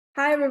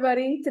Hi,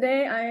 everybody.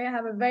 Today, I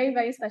have a very,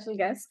 very special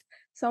guest,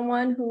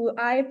 someone who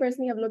I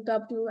personally have looked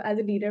up to as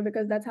a leader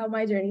because that's how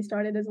my journey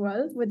started as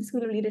well with the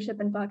School of Leadership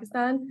in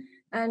Pakistan.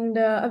 And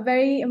a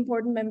very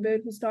important member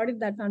who started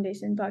that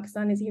foundation in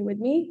Pakistan is here with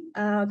me,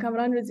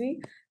 Kamran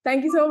Rizvi.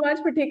 Thank you so much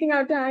for taking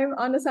out time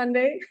on a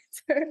Sunday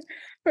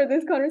for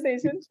this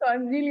conversation. So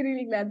I'm really,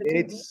 really glad that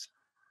you're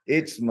here.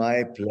 It's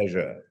my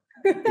pleasure.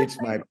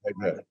 It's my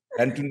pleasure.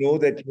 And to know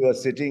that you are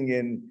sitting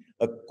in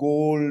a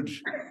cold,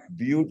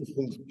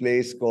 beautiful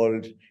place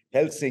called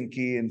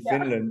Helsinki in Yeah.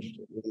 Finland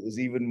is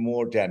even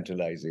more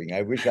tantalizing.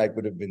 I wish I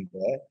could have been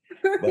there,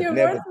 but You're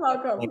more never. than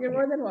welcome. You're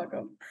more than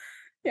welcome.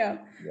 Yeah.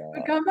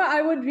 But Yeah. Kampa,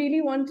 I would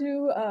really want to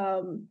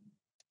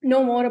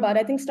know more about.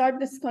 I think start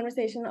this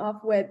conversation off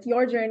with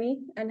your journey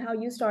and how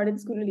you started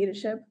School of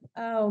Leadership,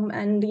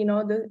 and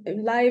the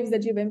lives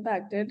that you've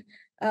impacted.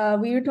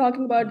 We were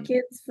talking about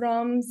kids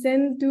from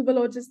Sindh to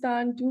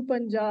Balochistan to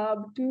Punjab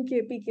to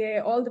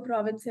KPK, all the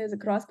provinces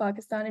across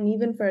Pakistan and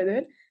even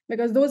further,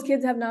 because those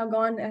kids have now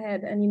gone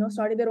ahead and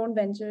started their own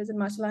ventures and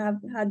mashallah have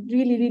had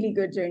really, really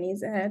good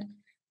journeys ahead.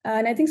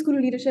 And I think School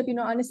of Leadership,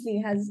 honestly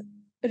has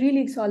a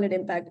really solid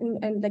impact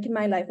and like in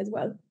my life as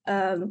well.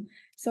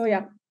 So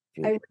yeah,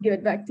 I would give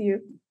it back to you.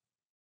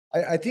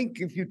 I think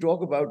if you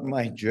talk about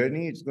my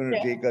journey, it's going to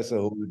Yeah. take us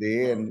a whole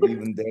day. And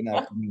even then, I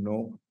don't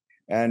know.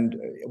 And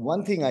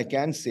one thing I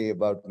can say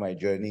about my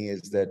journey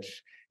is that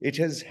it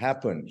has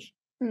happened.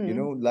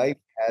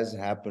 Life has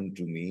happened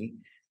to me.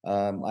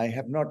 I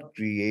have not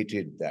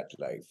created that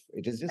life.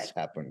 It has just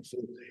happened. So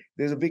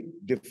there's a big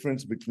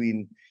difference between,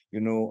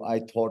 I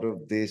thought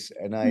of this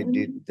and I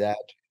did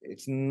that.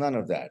 It's none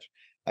of that.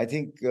 I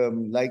think,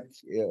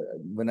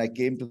 when I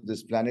came to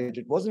this planet,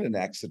 it wasn't an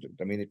accident.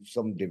 I mean,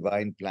 some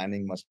divine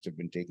planning must have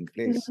been taking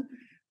place.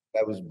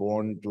 I was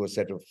born to a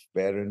set of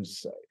parents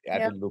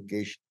at Yeah. a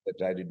location that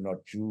I did not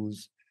choose.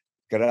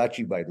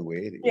 Karachi, by the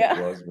way, it Yeah.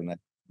 was when I,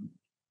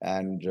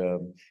 and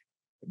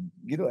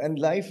and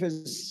life has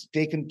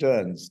taken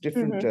turns,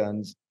 different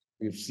turns.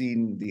 We've seen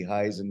the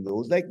highs and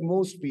lows, like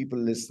most people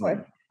Of course.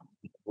 listening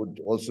would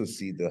also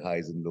see the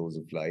highs and lows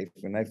of life.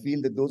 And I feel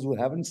that those who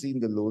haven't seen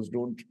the lows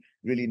don't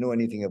really know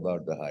anything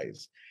about the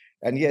highs.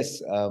 And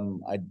yes,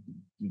 I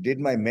did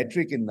my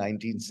metric in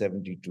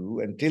 1972.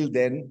 Until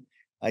then,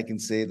 I can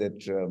say that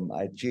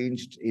I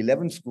changed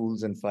 11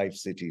 schools and 5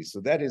 cities. So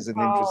that is an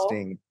Wow.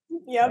 interesting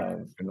Yep.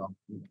 phenomenon.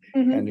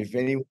 And Mm-hmm. if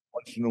anyone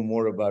wants to know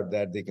more about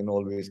that, they can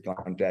always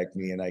contact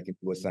me and I can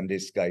do a Sunday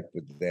Skype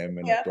with them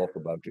and Yeah. talk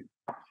about it.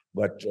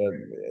 But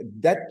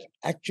that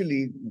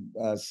actually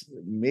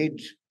made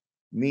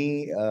me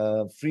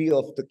free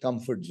of the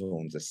comfort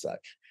zones as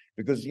such.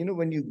 Because,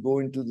 when you go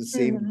into the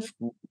same Mm-hmm.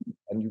 school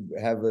and you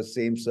have a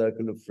same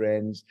circle of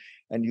friends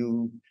and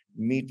you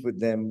meet with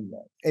them,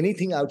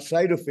 anything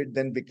outside of it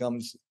then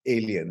becomes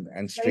alien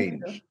and Very true.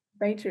 strange.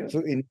 Very true. So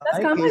in That's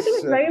my Kampa. I think case,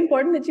 it's very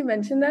important that you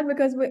mentioned that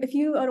because if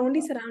you are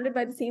only surrounded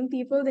by the same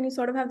people, then you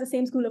sort of have the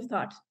same school of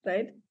thought,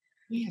 right?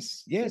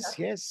 yes, Yeah. yes,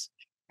 yes.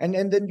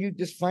 And then you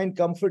just find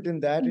comfort in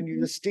that and you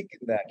Mhm. just stick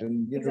in that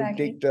and Exactly.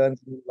 take turns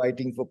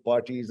inviting for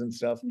parties and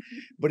stuff. Mhm.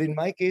 But in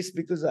my case,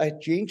 because I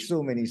changed so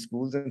many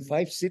schools in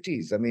 5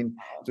 cities, I mean,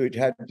 so it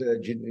had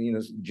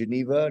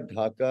Geneva,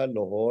 Dhaka,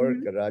 Lahore,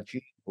 Mhm.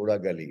 Karachi,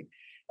 Gali.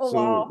 Oh So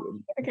wow.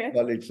 Okay.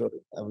 college, so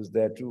I was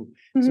there too.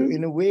 So Mhm.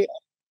 in a way,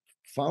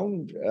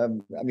 found,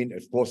 I mean,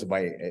 of course,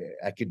 my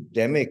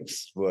academics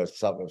were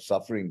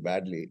suffering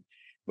badly.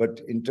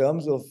 But in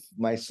terms of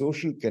my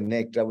social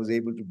connect, I was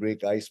able to break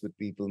ice with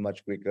people much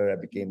quicker. I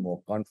became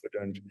more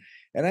confident.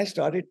 And I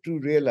started to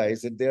realize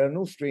that there are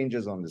no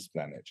strangers on this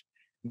planet.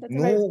 That's a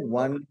No very simple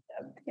one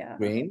concept. Yeah.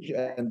 strange,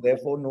 and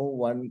therefore no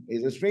one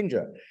is a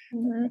stranger.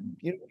 Mhm.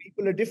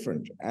 People are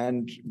different.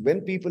 And when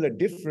people are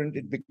different,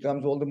 it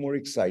becomes all the more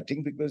exciting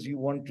because you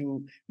want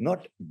to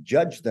not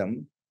judge them,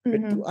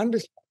 but to Mhm.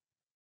 understand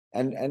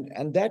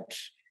and that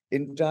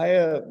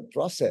entire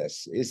process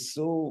is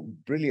so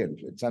brilliant.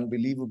 It's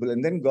unbelievable.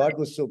 And then God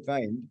was so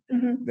kind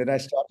Mhm. that I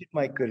started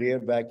my career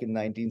back in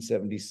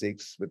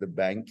 1976 with a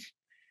bank,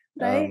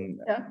 Right. um,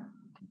 Yeah.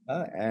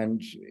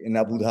 and in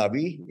Abu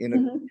Dhabi, in a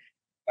Mhm.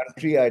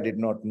 country I did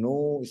not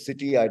know,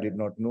 city I did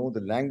not know,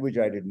 the language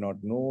I did not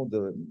know,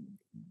 the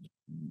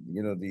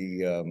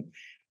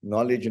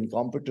knowledge and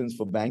competence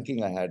for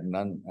banking I had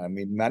none. I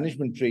mean,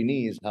 management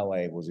trainee is how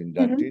I was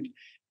inducted Mhm.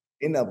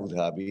 in Abu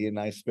Dhabi, and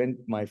I spent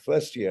my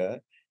first year,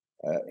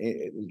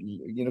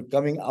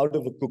 coming out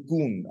of a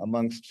cocoon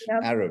amongst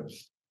Yep. Arabs,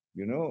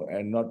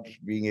 and not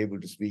being able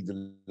to speak the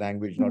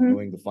language, not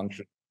knowing the Mhm.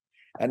 function.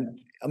 And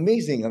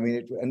amazing. I mean,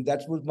 and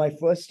that was my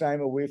first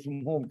time away from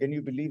home. Can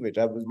you believe it?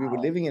 We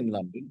were living in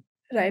London.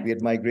 We Right.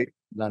 had migrated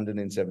to London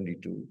in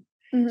 72.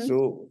 Mhm. So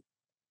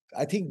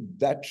I think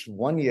that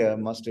one year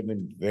must have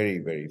been very,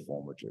 very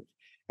formative.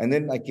 And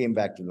then I came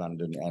back to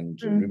London and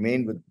Mm.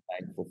 remained with the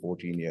bank for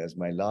 14 years.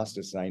 My last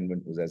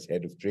assignment was as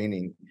head of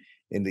training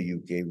in the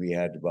UK. We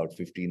had about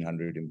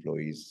 1,500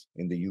 employees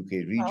in the UK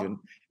region.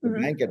 Wow. The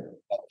Mhm. bank at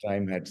that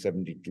time had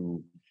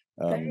 72,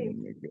 Right.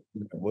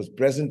 was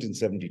present in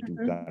 72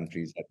 Mhm.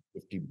 countries, had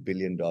 $50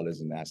 billion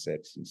in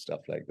assets and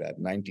stuff like that,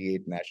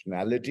 98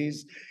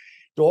 nationalities.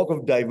 talk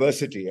of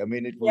diversity, I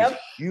mean, it was Yep.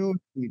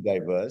 hugely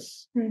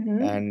diverse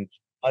Mm-hmm. and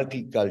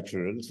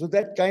multicultural. So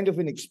that kind of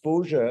an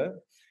exposure,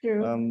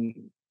 True. um,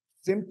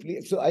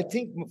 simply. So I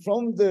think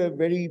from the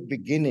very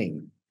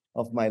beginning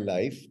of my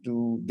life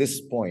to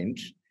this point,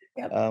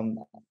 Yep. um,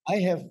 I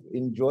have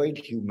enjoyed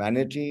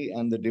humanity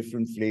and the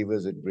different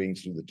flavors it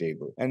brings to the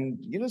table.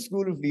 And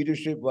School of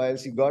Leadership, while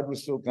see, God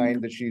was so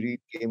kind that Shireen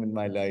came in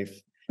my life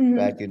Mm-hmm.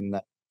 back in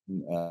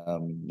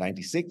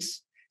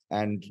 96.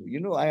 And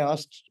I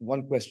asked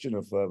one question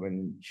of her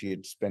when she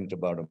had spent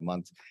about a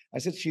month. I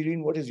said,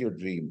 Shireen, what is your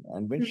dream?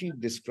 And when she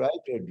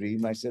described her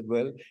dream, I said,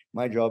 well,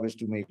 my job is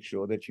to make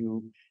sure that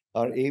you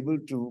are able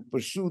to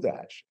pursue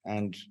that.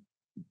 And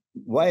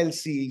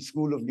YLC,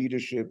 School of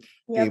Leadership,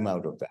 came Yep.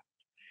 out of that.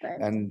 Right.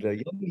 And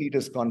Young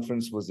Leaders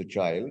Conference was the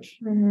child.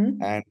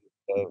 Mm-hmm. And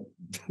uh,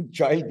 the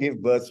child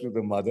gave birth to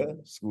the mother,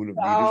 School of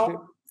Leadership.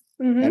 Wow.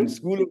 Mm-hmm. And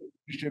School of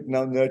Leadership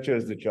now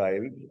nurtures the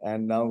child.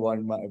 And now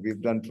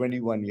we've done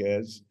 21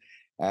 years.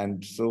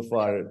 And so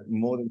far,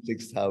 more than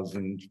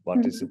 6,000 Mm-hmm.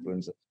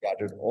 participants are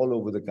scattered all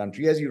over the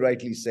country. As you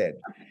rightly said,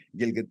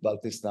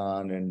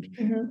 Gilgit-Baltistan and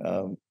Mm-hmm.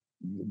 um,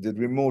 the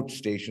remote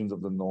stations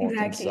of the north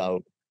and Exactly.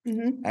 south.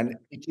 Mm-hmm. And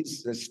it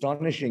is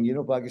astonishing.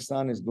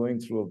 Pakistan is going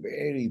through a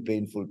very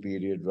painful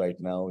period right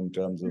now in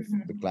terms of the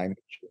Mm-hmm.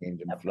 climate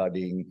change and Yep.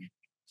 flooding.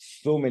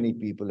 So many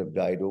people have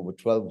died, over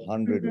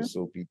 1,200 or Mm-hmm.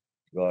 so people.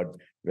 God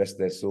rest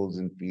their souls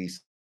in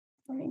peace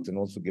and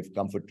also give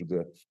comfort to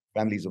the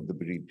families of the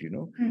bereaved.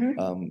 Mm-hmm.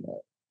 Um,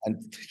 and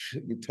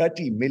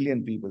 30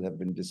 million people have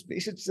been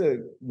displaced. It's a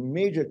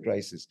major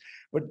crisis.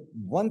 But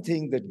one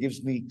thing that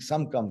gives me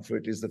some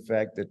comfort is the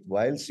fact that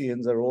while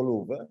CNs are all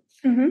over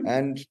Mm-hmm.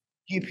 and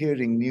keep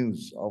hearing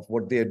news of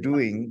what they're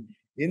doing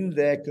in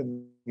their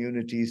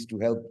communities to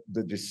help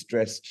the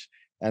distressed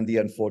and the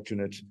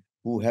unfortunate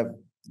who have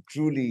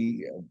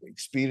truly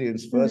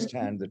experienced Mm-hmm.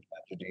 firsthand the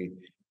tragedy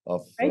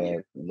of Very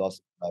true. loss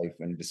of life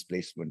and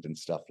displacement and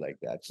stuff like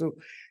that. So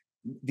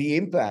the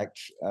impact,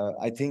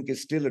 I think,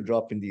 is still a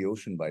drop in the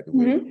ocean, by the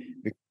way. Mm-hmm.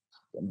 Because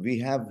we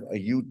have a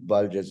youth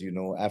bulge, as you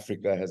know.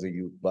 Africa has a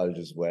youth bulge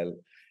as well.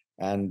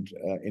 And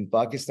in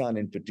Pakistan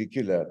in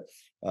particular,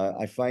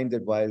 I find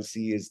that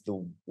YLC is the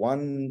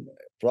one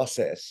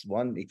process,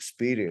 one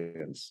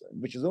experience,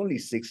 which is only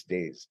 6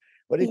 days,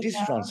 but it is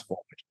Yeah.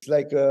 transformative. It's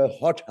like a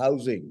hot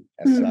housing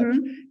as such,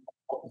 Mm-hmm.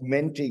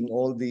 augmenting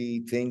all the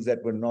things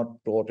that were not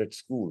taught at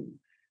school.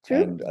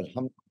 True. And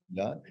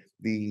Alhamdulillah,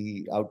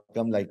 the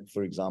outcome, like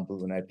for example,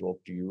 when I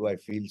talk to you, I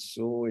feel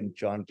so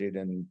enchanted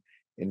and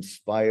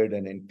inspired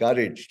and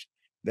encouraged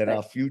that Right.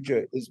 our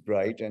future is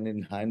bright and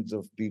in hands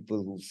of people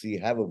who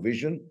have a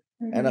vision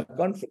and Mm-hmm. are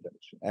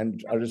confident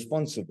and are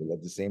responsible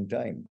at the same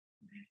time.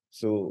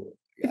 So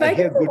I If I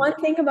hear can say good. one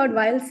thing about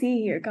YLC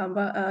here,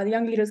 Kamba, the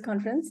Young Leaders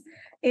Conference,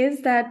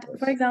 is that,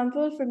 for Yes.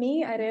 example, for me,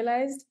 I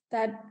realized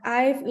that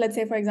let's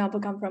say, for example,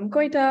 come from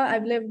Quetta.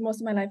 I've lived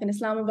most of my life in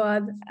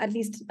Islamabad, at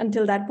least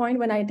until that point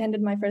when I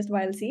attended my first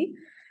YLC.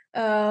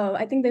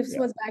 I think this Yeah.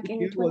 was back Which in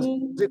year was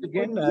it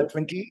again? 2014,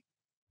 20,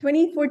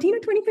 2014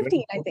 or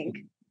 2015, I think.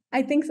 2014?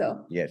 I think so.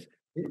 Yes.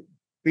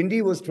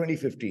 Pindi was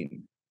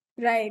 2015.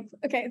 Right.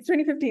 Okay, it's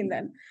 2015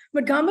 then.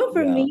 But Gamba,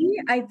 for Yeah. me,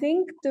 I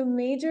think the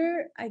major,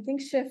 I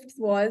think, shift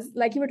was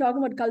like you were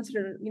talking about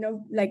cultural,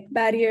 like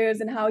barriers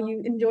and how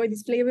you enjoy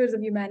these flavors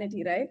of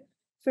humanity, right?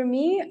 For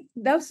me,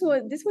 this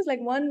was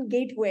like one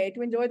gateway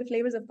to enjoy the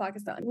flavors of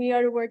Pakistan. We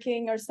are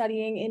working or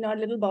studying in our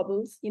little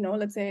bubbles,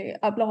 let's say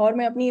आप लाहौर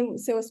में अपनी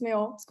से उसमें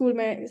हो, school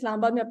में,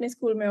 Islamabad में अपने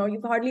school में हो,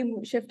 you've hardly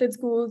shifted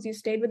schools, you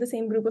stayed with the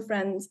same group of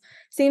friends,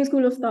 same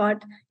school of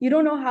thought. You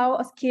don't know how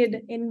a kid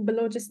in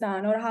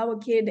Balochistan or how a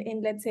kid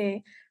in, let's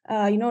say,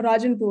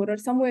 Rajanpur or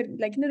somewhere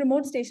like in a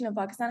remote station of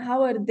Pakistan,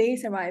 how are they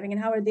surviving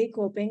and how are they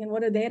coping and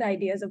what are their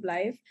ideas of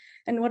life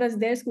and what is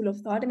their school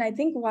of thought? And I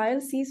think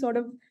YLC sort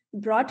of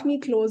brought me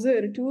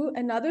closer to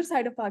another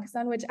side of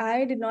Pakistan, which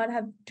I did not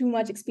have too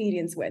much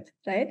experience with,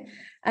 right?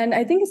 And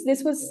I think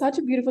this was such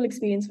a beautiful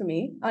experience for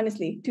me,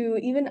 honestly, to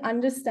even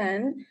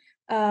understand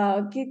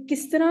कि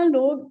किस तरह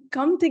लोग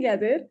come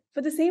together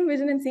for the same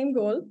vision and same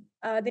goal.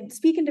 They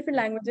speak in different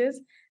languages,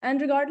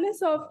 and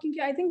regardless of,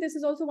 I think this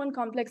is also one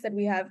complex that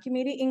we have. कि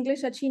मेरी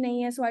English अच्छी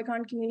नहीं है, so I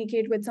can't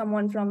communicate with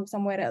someone from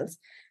somewhere else.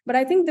 But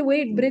I think the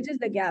way it bridges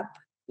the gap,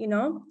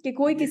 कि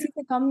कोई किसी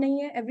से कम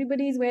नहीं है.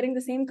 Everybody is wearing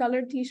the same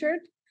colored T-shirt,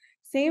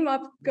 same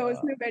up Yeah.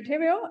 उसमें बैठे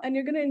हुए हो, and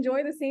you're going to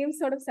enjoy the same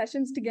sort of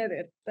sessions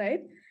together,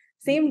 right?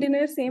 Same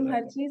dinner, same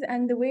Right. har cheez,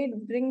 and the way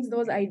it brings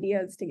those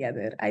ideas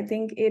together, I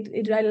think it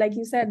like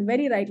you said,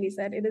 very rightly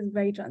said, it is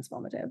very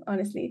transformative,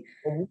 honestly.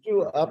 और वो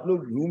जो आप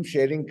लोग room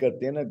sharing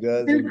करते हैं ना,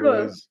 girls and Bilkul.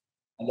 Boys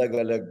अलग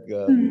अलग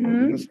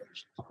Mhm.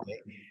 sections में,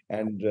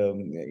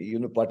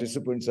 and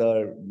participants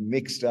are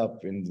mixed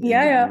up in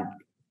Yeah, the yeah.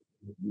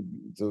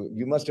 group. So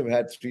you must have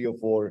had 3 or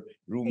 4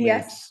 Yes.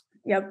 roommates,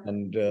 Yep.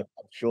 and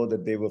I'm sure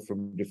that they were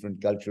from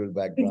different cultural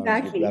backgrounds,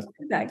 Exactly. geographic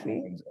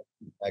Exactly.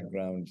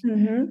 backgrounds.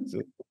 Mm-hmm.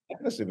 So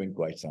that must have been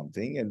quite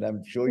something, and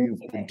I'm sure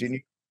you've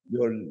continued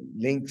your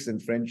links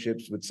and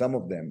friendships with some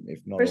of them, if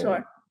not For all.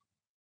 sure.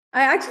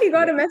 I actually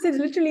got a message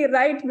literally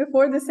right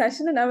before the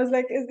session, and I was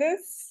like, "Is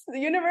this the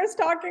universe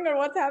talking, or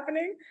what's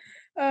happening?"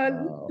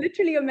 Wow.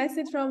 Literally a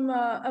message from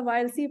a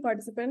YLC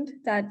participant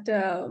that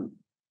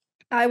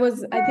I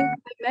think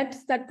I met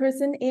that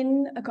person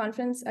in a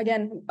conference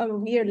again a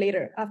year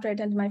later after I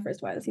attended my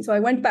first YLC. So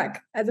I went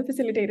back as a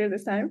facilitator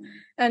this time.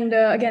 And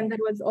again, that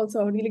was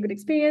also a really good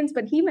experience.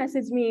 But he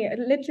messaged me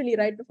literally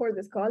right before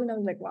this call. And I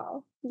was like,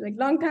 wow, he's like,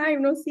 long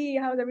time, no see.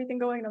 How's everything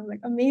going? And I was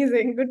like,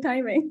 amazing, good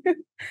timing.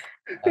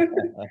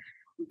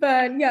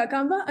 But yeah,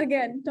 Kamba,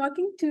 again,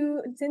 talking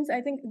to, since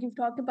I think you've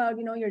talked about,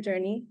 your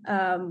journey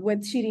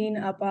with Shireen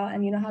Appa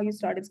and, how you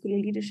started school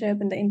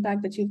leadership and the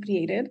impact that you've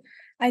created.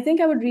 I think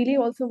I would really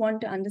also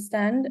want to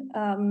understand,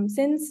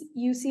 since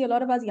you see a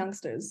lot of us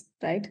youngsters,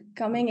 right,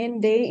 coming in,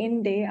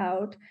 day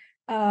out,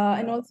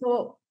 and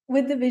also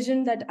with the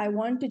vision that I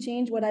want to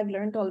change what I've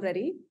learned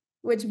already,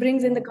 which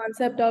brings in the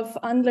concept of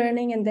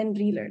unlearning and then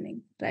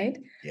relearning, right?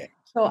 Yes,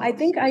 So I yes,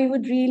 think I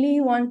would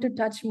really want to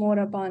touch more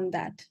upon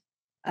that.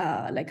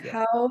 Like yeah,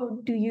 how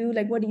do you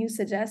what do you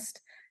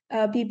suggest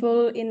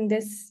people in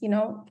this,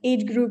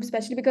 age group,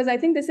 especially because I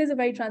think this is a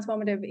very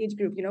transformative age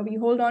group. We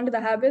hold on to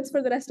the habits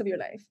for the rest of your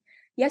life.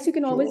 Yes, you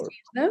can always sure.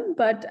 change them,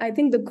 but I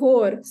think the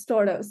core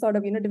sort of,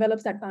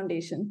 develops that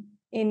foundation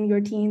in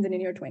your teens and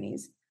in your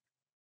 20s.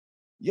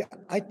 Yeah,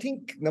 I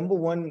think number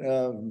one,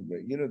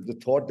 the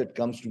thought that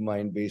comes to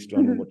mind based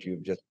on Mhm. what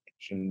you've just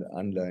mentioned,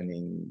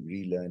 unlearning,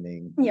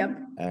 relearning, Yep.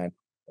 and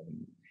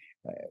um,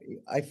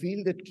 I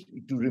feel that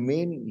to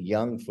remain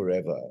young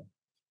forever,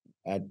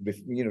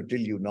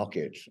 till you knock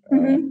it,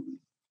 Hmm.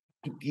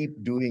 to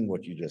keep doing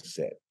what you just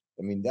said.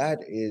 I mean, that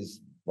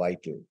is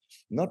vital.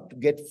 Not to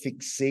get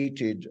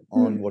fixated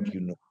on what Hmm.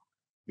 you know,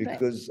 Right.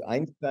 because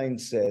Einstein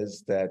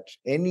says that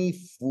any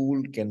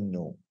fool can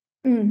know.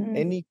 Hmm.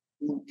 Any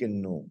fool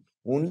can know.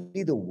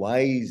 Only the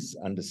wise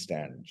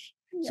understand.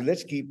 So Yeah.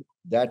 let's keep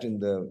that in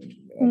the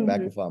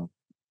back Hmm. of our mind.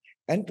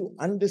 And to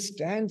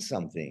understand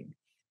something,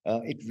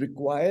 it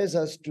requires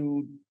us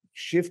to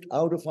shift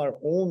out of our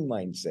own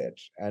mindset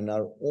and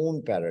our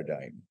own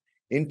paradigm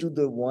into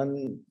the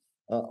one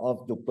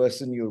of the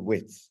person you're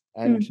with.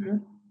 And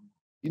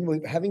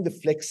Hmm. having the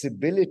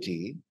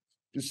flexibility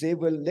to say,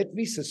 well, let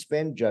me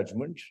suspend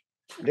judgment,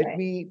 let Right.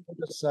 me put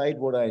aside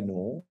what I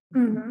know,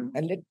 and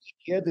Hmm. let me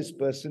hear this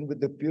person with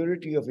the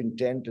purity of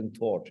intent and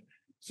thought,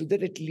 so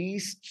that at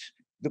least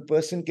the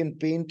person can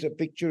paint a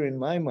picture in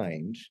my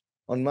mind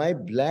on my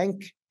blank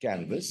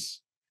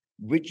canvas,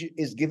 which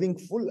is giving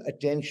full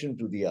attention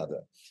to the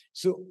other.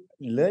 So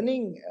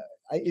learning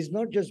is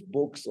not just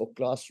books or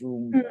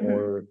classroom Hmm.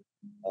 or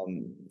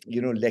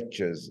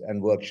lectures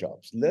and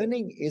workshops.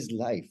 Learning is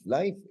life.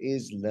 Life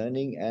is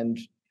learning, and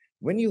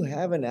when you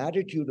have an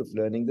attitude of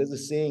learning, there's a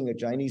saying, a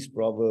Chinese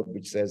proverb,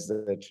 which says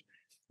that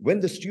when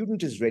the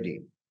student is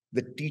ready,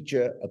 the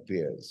teacher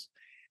appears.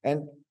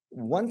 And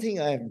one thing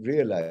I have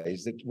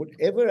realized, that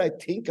whatever I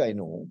think I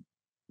know,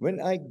 when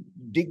I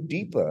dig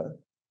deeper,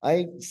 I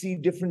see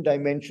different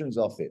dimensions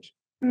of it.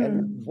 And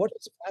Hmm. what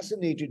has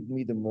fascinated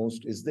me the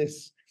most is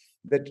this,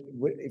 that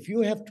if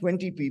you have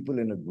 20 people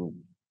in a group,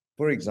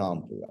 for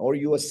example, or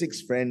you are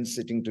six friends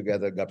sitting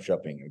together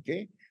gupshupping,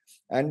 okay?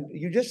 And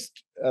you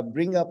just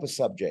bring up a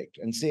subject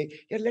and say,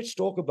 yeah, let's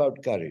talk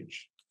about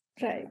courage.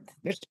 Right.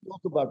 Let's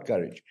talk about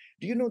courage.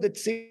 Do you know that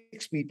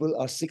six people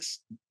are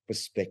six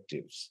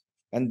perspectives?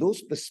 And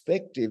those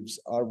perspectives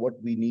are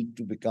what we need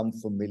to become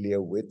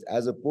familiar with,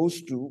 as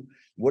opposed to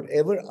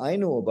whatever I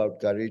know about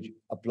courage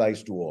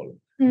applies to all.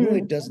 No, Hmm.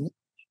 it doesn't.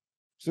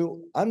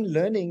 So,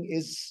 unlearning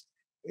is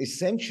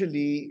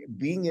essentially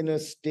being in a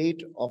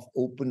state of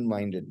open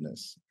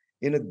mindedness,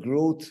 in a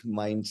growth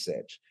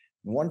mindset,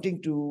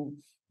 wanting to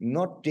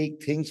not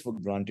take things for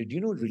granted.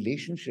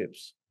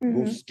 Relationships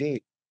go Hmm. stale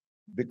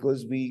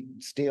because we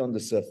stay on the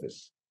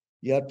surface.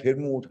 यार फिर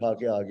मुंह उठा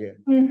के आ गया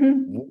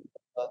Hmm. वो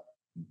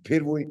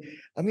फिर वही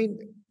I mean,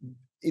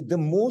 the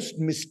most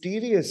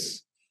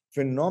mysterious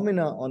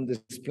phenomena on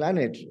this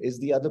planet is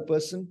the other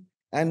person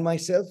and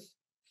myself.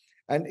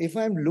 And if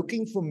I'm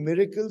looking for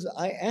miracles,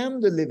 I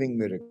am the living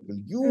miracle.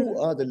 You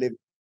are the living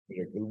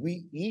miracle.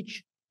 We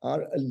each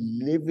are a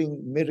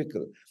living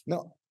miracle.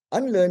 Now,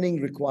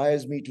 unlearning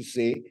requires me to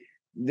say,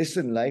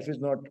 listen, life is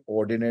not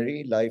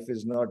ordinary. Life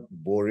is not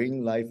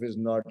boring. Life is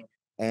not.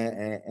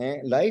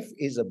 Life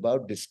is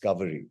about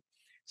discovery,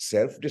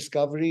 self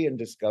discovery, and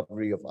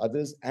discovery of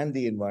others and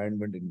the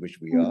environment in which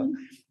we are. Hmm.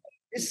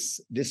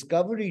 This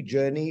discovery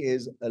journey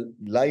is a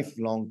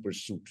lifelong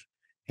pursuit,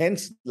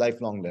 hence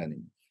lifelong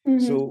learning. Hmm.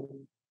 So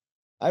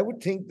I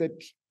would think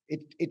that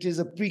it is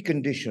a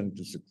precondition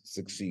to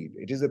succeed.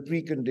 It is a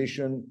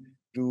precondition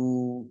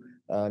to,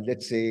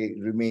 let's say,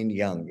 remain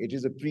young. It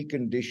is a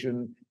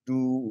precondition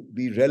to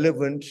be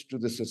relevant to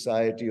the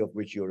society of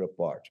which you're a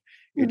part.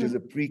 It is a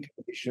Hmm.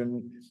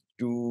 precondition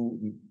to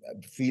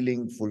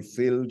feeling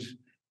fulfilled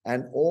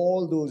and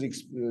all those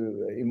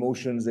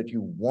emotions that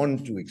you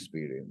want to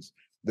experience,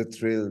 the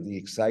thrill, the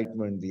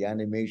excitement, the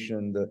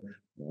animation, the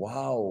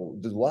wow.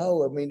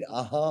 I mean,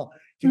 aha.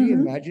 Can you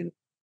Hmm. imagine?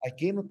 I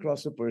came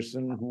across a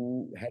person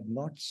who had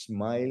not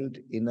smiled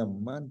in a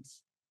month.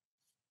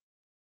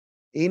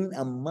 in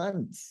a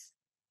month.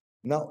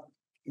 Now,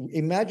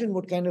 imagine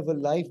what kind of a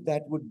life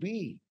that would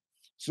be.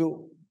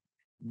 So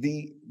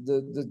the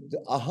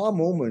aha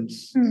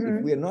moments,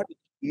 if we are not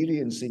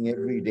experiencing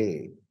every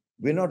day,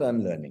 we're not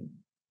unlearning,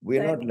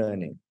 we're Right. not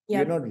learning, we're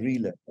Yep. not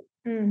relearning.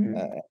 Mm-hmm.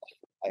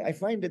 I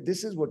find that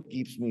this is what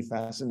keeps me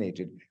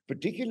fascinated,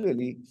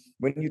 particularly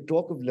when you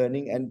talk of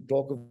learning and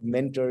talk of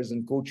mentors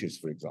and coaches,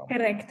 for example.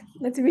 Correct.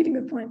 That's a really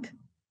good point.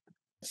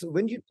 So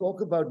when you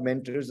talk about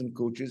mentors and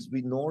coaches,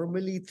 we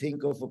normally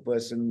think of a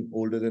person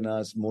older than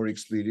us, more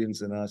experienced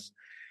than us.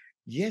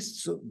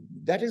 Yes, so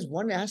that is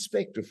one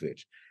aspect of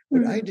it.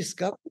 But I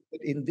discovered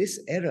that in this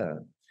era,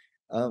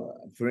 uh,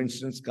 for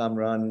instance,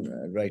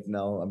 Kamran, right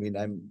now, I mean,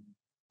 I'm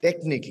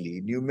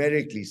technically,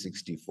 numerically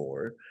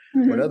 64,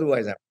 but Mm-hmm.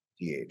 otherwise I'm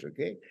 58,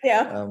 okay?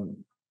 Yeah.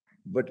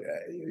 But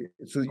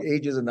so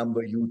age is a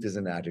number, youth is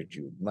an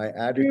attitude. My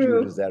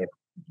attitude is True. that of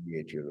a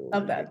 58-year-old,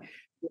 Love okay? that.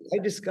 I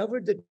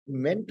discovered that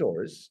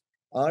mentors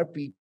are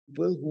people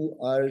who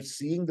are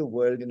seeing the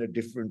world in a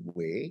different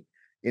way,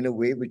 in a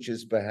way which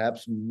is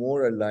perhaps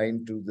more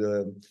aligned to the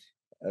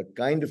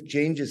kind of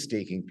changes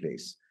taking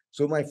place.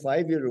 So my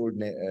 5-year-old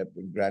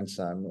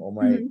grandson, or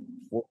my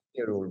Mm-hmm.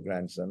 14-year-old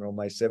grandson, or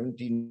my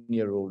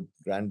 17-year-old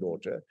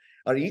granddaughter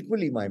are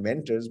equally my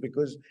mentors,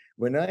 because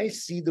when I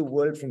see the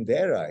world from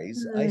their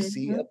eyes, I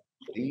see a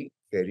Mm-hmm. very,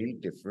 very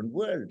different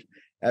world,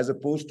 as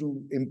opposed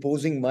to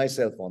imposing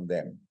myself on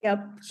them. Yep.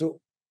 So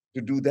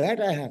to do that,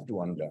 I have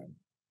to unlearn.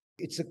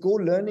 It's a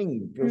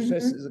co-learning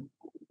process. Mm-hmm.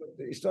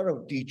 It's not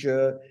a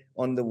teacher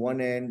on the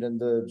one end and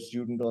the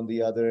student on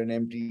the other, an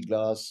empty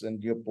glass,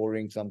 and you're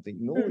pouring something.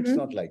 No, it's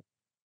not Mm-hmm. like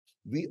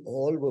we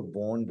all were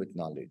born with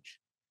knowledge.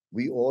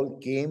 We all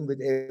came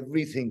with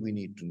everything we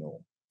need to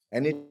know.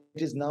 And it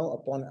is now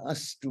upon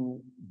us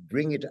to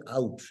bring it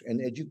out. And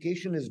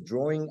education is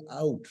drawing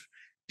out,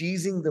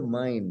 teasing the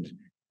mind,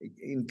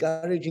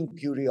 encouraging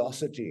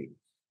curiosity,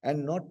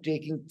 and not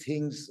taking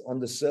things on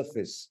the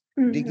surface,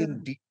 digging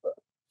Mm-hmm. deeper.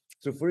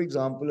 So, for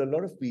example, a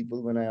lot of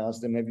people, when I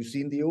ask them, have you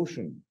seen the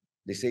ocean?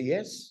 They say,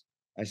 yes.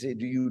 I say,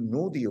 do you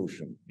know the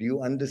ocean? Do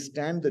you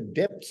understand the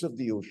depths of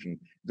the ocean,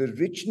 the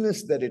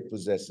richness that it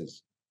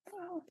possesses?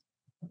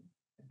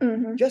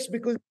 Mm-hmm. Just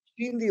because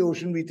we've seen the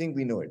ocean, we think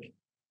we know it.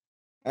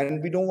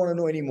 And we don't want to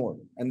know anymore.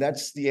 And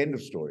that's the end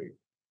of story.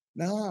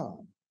 Now,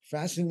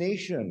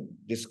 fascination,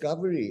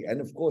 discovery, and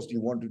of course,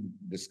 you want to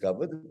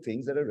discover the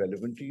things that are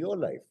relevant to your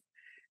life.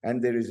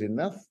 And there is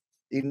enough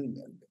in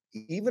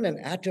even an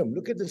atom.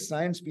 Look at the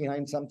science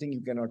behind something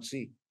you cannot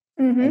see,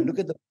 and look Mm-hmm.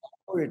 at the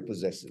power it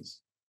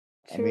possesses.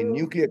 I mean,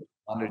 True. nuclear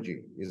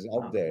technology is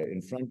out there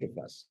in front of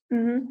us.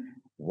 Mm-hmm.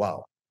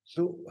 Wow.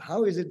 So,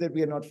 how is it that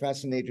we are not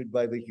fascinated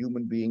by the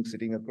human being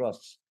sitting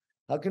across?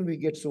 How can we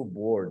get so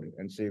bored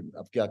and say,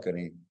 "Ab kya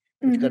kare?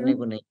 Kuch karne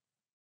ko Mm-hmm. nahi."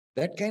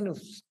 That kind of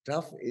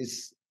stuff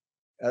is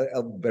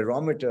a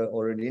barometer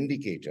or an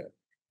indicator.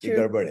 Ki True.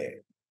 gadbad hai.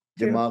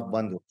 True. Dimag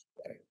band ho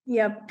chukka hai,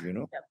 Yep. you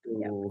know? Yep.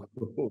 Yep.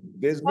 So,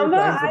 there's no Amba,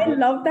 time for I boredom.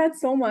 love that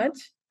so much.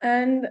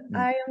 And Mm.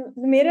 I am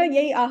mera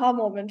yay aha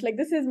moment. Like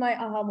this is my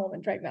aha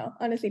moment right now.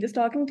 Honestly, just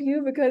talking to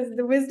you because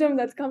the wisdom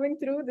that's coming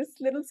through this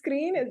little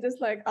screen is just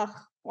like, ah,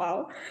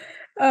 wow.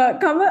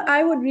 Kama,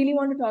 I would really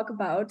want to talk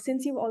about,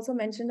 since you've also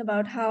mentioned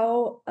about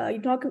how you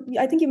talk,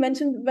 I think you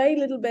mentioned very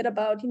little bit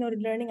about,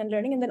 learning and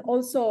learning, and then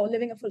also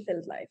living a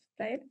fulfilled life,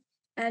 right?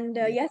 And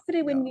Yeah.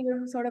 yesterday, when Yeah. we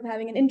were sort of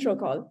having an intro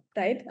call,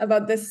 right,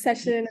 about this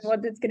session and Yes.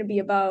 what it's going to be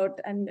about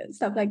and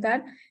stuff like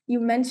that, you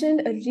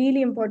mentioned a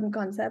really important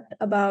concept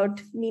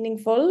about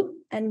meaningful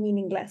and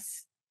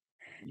meaningless.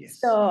 Yes.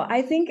 So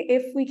I think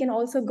if we can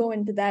also go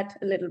into that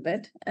a little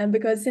bit,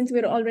 because since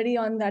we're already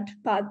on that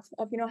path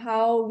of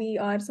how we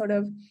are sort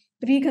of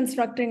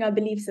reconstructing our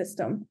belief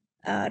system,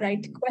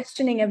 right? Mm.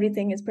 Questioning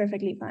everything is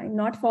perfectly fine.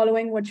 Not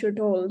following what you're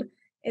told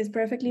is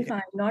perfectly Yeah.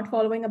 fine. Not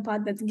following a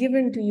path that's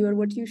given to you or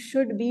what you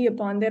should be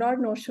upon. There are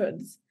no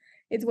shoulds.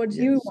 It's what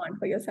you Yes. want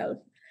for yourself.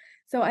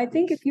 So I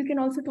think if Yes. you can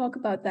also talk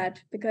about that,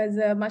 because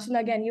mashallah,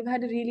 again, you've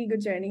had a really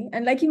good journey.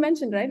 And like you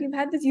mentioned, right, you've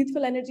had this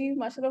youthful energy,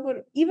 mashallah, for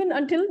even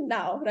until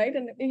now, right?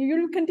 And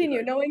you'll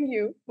continue knowing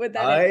you with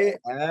that energy.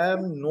 I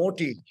am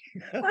naughty,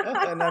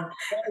 and I'm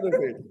proud of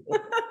it.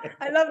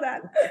 I love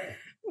that.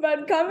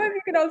 But Kama, if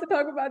you could also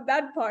talk about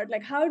that part,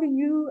 like how do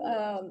you,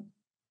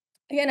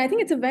 again, I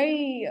think it's a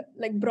very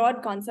like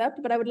broad concept,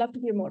 but I would love to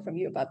hear more from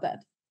you about that,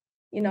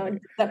 Okay. the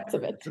depths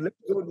of it. So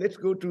let's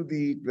go to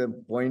the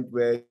point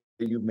where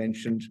you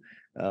mentioned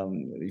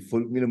the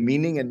full,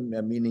 meaning and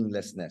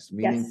meaninglessness, Yes.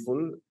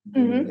 meaningful,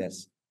 Mm-hmm. meaningless.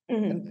 And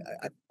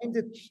Mm-hmm. I find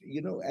that,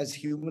 as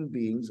human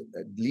beings,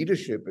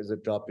 leadership is a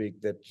topic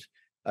that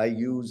I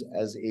use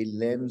as a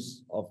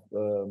lens of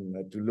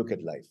to look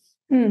at life.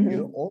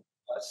 Mm-hmm. All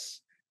of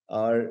us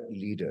are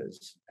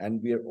leaders,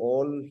 and we are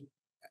all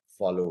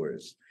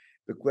followers.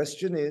 The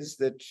question is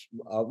that,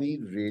 are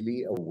we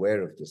really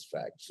aware of this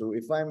fact? So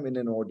if I'm in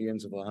an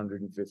audience of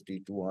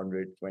 150,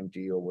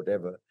 220, or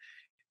whatever,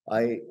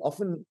 I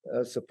often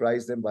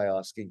surprise them by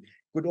asking,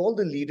 could all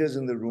the leaders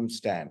in the room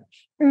stand?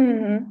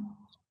 Mm-hmm.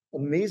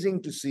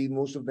 Amazing to see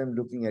most of them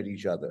looking at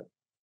each other.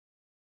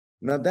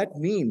 Now, that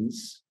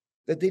means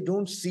that they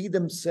don't see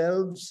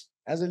themselves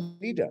as a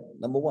leader,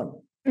 number one.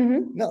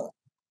 Mm-hmm. Now,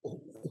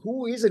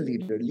 who is a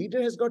leader?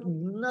 Leader has got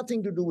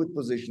nothing to do with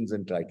positions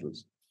and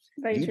titles.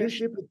 Very true.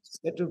 Leadership is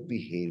a set of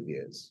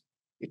behaviors.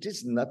 It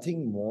is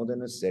nothing more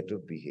than a set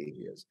of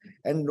behaviors.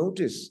 And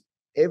notice,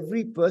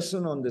 every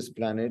person on this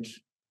planet,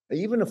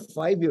 even a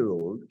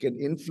 5-year-old, can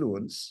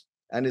influence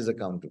and is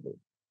accountable.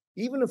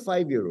 Even a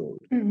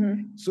 5-year-old.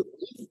 Mm-hmm. So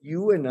if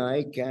you and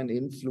I can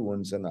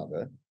influence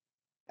another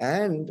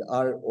and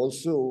are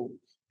also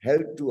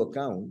held to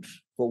account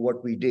for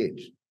what we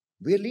did,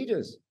 we're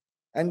leaders.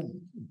 And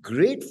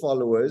great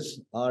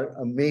followers are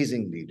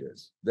amazing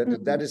leaders.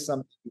 That is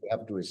something you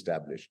have to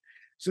establish.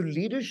 So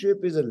leadership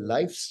is a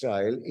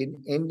lifestyle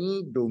in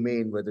any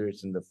domain, whether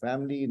it's in the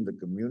family, in the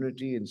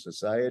community, in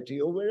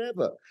society, or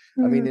wherever.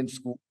 I mean, in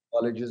school,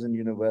 colleges, and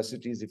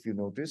universities, if you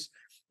notice.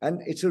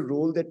 And it's a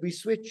role that we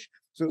switch.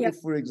 So Yeah. if,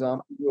 for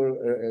example,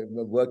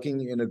 you're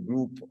working in a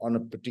group on a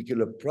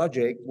particular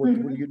project, what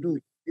will you do?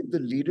 Give the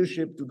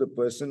leadership to the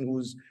person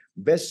who's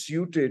best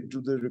suited to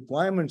the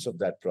requirements of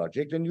that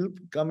project, and you'll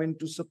come in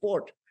to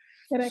support.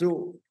 Correct.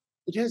 So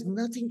it has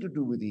nothing to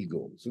do with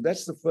ego. So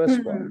that's the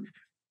first one.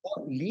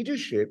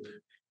 Leadership,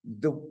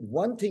 the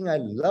one thing I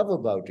love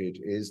about it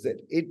is that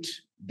it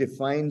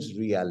defines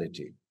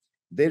reality.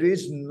 There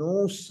is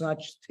no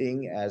such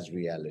thing as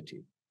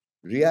reality.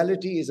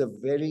 Reality is a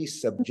very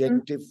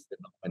subjective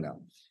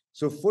phenomenon.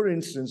 So, for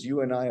instance,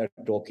 you and I are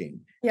talking.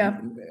 Yeah.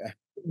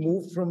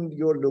 Moved from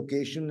your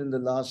location in the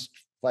last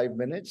 5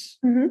 minutes?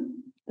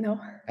 No.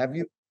 Have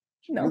you?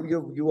 No.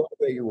 You are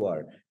where you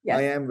are. Yes.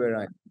 I am where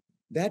I am.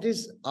 That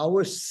is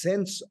our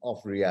sense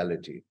of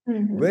reality.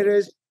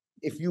 Whereas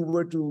if you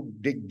were to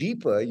dig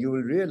deeper, you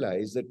will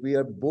realize that we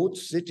are both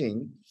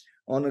sitting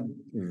on a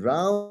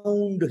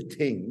round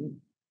thing,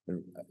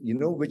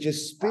 which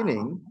is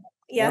spinning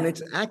on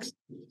its axis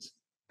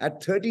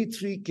at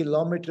 33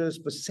 kilometers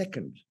per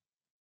second.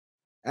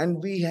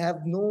 And we have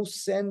no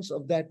sense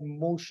of that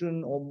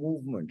motion or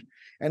movement.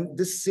 And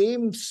the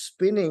same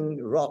spinning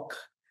rock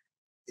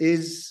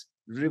is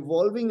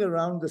revolving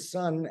around the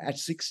sun at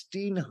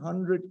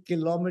 1,600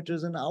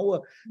 kilometers an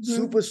hour,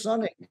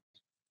 supersonic.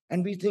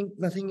 And we think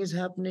nothing is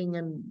happening,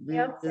 and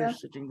we're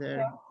sitting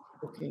there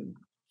looking.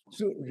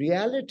 So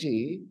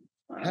reality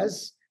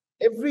has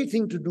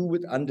everything to do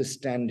with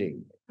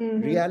understanding.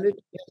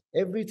 Reality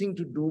has everything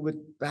to do with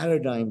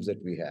paradigms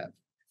that we have.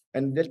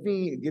 And let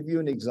me give you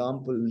an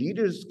example.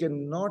 Leaders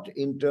cannot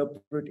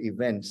interpret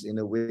events in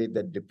a way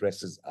that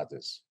depresses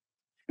others.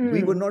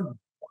 We were not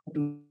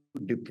born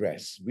to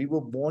depress. We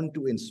were born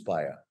to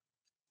inspire.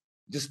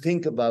 Just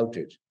think about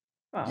it.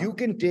 Wow. You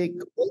can take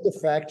all the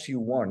facts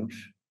you want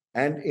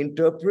and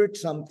interpret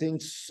something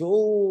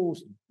so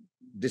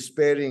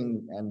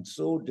despairing and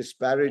so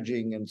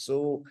disparaging and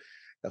so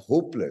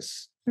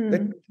hopeless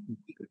that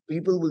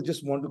people will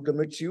just want to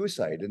commit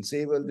suicide and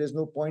say, well, there's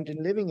no point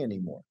in living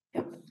anymore.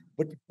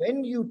 But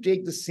when you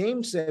take the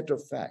same set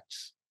of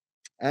facts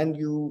and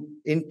you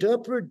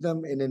interpret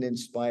them in an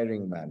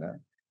inspiring manner,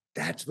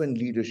 that's when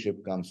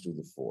leadership comes to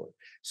the fore.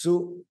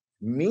 So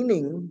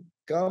meaning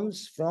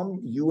comes from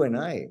you and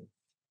I.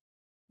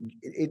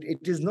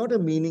 It is not a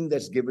meaning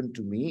that's given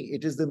to me.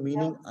 It is the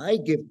meaning I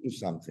give to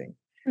something.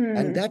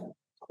 And that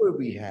power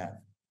we have.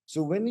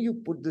 So when you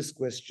put this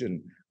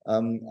question,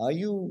 are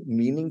you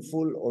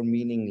meaningful or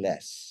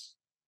meaningless?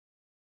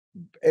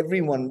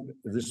 Everyone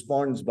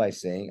responds by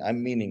saying,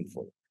 I'm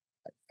meaningful.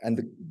 And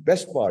the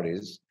best part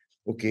is,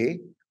 okay,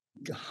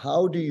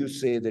 how do you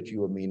say that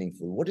you are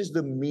meaningful? What is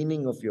the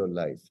meaning of your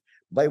life?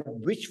 By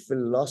which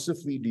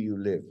philosophy do you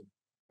live?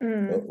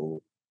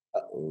 Uh-oh,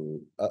 uh-oh,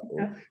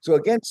 uh-oh. So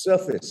again,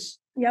 surface.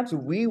 So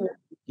we want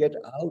to get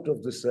out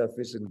of the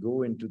surface and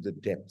go into the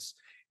depths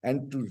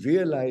and to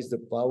realize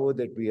the power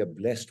that we are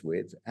blessed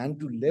with and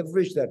to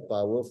leverage that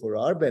power for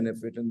our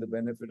benefit and the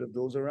benefit of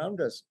those around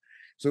us.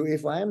 So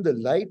if I am the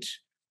light,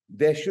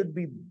 there should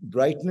be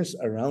brightness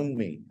around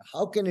me.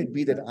 How can it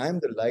be that I'm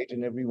the light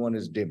and everyone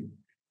is dim?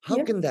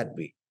 How can that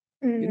be?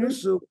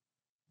 So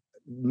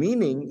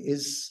meaning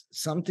is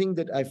something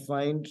that I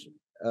find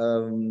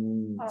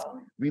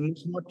we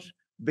must not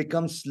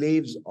become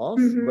slaves of,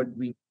 but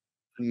we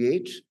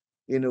create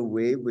in a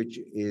way which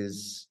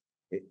is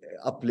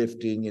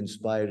uplifting,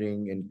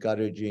 inspiring,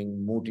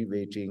 encouraging,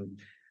 motivating,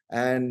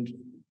 and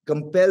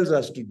compels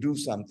us to do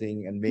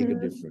something and make a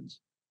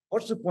difference.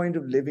 What's the point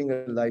of living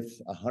a life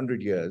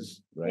 100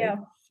 years, right? Yeah.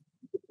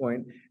 The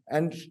point.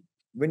 And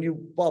when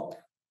you pop,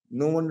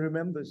 no one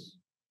remembers.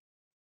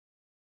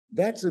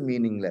 That's a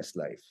meaningless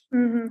life.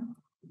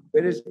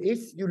 Whereas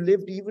if you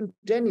lived even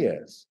 10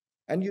 years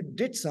and you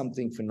did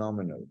something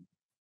phenomenal,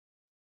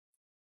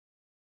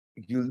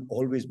 you'll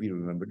always be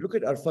remembered. Look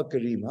at Arfa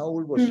Karim. How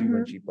old was she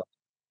when she passed?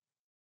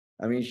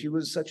 I mean, she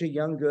was such a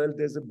young girl.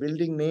 There's a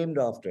building named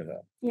after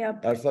her.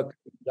 Arfa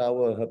Karim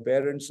Tower. Her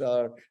parents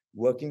are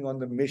working on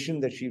the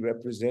mission that she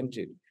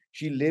represented.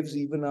 She lives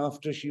even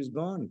after she's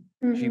gone.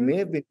 She may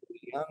have been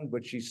young,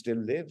 but she still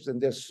lives. And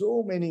there's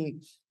so many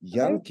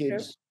young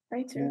kids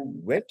who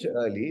went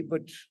early,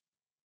 but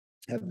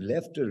have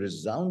left a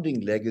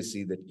resounding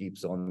legacy that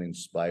keeps on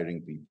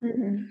inspiring people.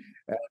 And,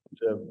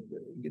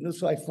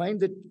 so I find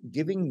that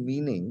giving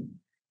meaning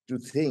to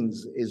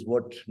things is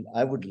what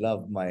I would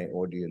love my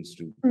audience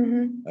to,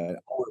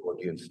 our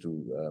audience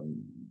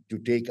to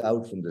take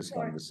out from this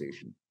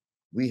conversation.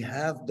 We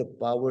have the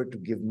power to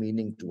give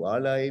meaning to our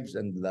lives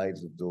and the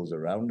lives of those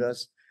around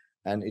us,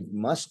 and it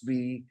must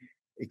be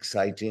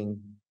exciting,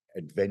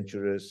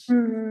 adventurous,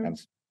 and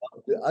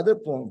the other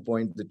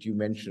point that you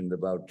mentioned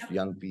about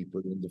young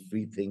people and the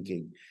free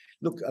thinking.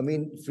 Look, I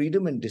mean,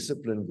 freedom and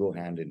discipline go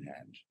hand in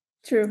hand.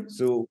 True.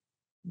 So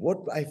what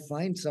I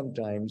find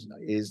sometimes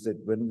is that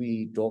when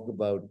we talk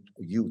about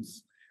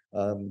youth,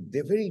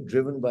 they're very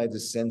driven by the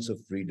sense of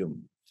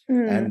freedom.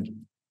 And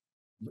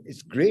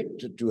it's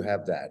great to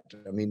have that.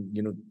 I mean,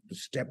 to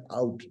step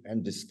out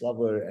and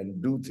discover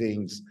and do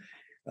things.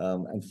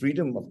 And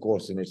freedom, of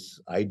course, in its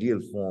ideal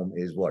form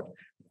is what?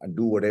 And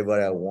do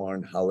whatever I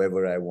want,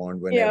 however I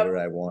want, whenever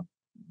I want,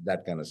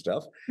 that kind of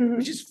stuff,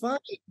 which is fine.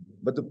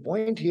 But the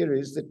point here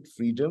is that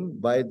freedom,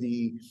 by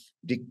the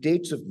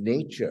dictates of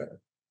nature,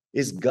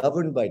 is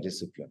governed by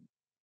discipline.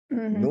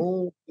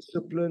 No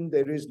discipline,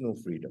 there is no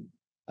freedom.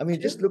 I mean,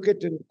 just look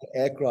at an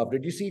aircraft.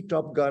 Did you see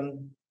Top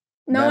Gun?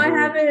 No, Maverick? I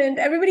haven't.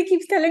 Everybody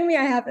keeps telling me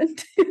I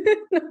haven't.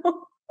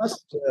 No.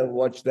 Must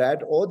watch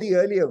that or the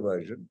earlier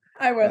version.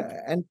 I will.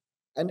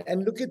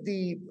 And look at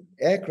the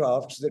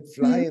aircrafts that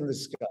fly in the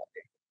sky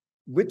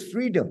with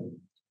freedom.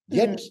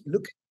 Yet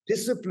look at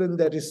discipline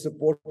that is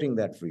supporting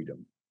that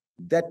freedom.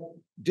 That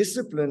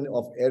discipline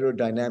of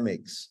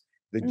aerodynamics,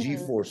 the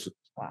G-forces,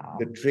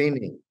 the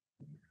training.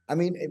 I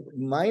mean,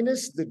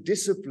 minus the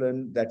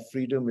discipline, that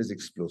freedom is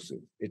explosive.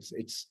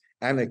 It's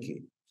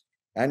anarchy.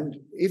 And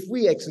if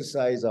we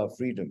exercise our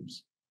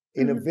freedoms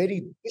in a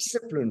very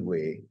disciplined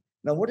way,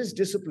 now what is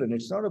discipline?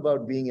 It's not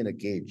about being in a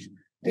cage.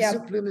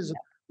 Discipline is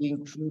about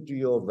being true to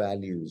your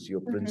values,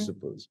 your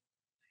principles.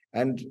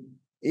 And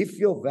if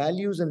your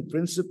values and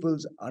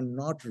principles are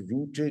not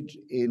rooted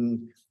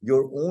in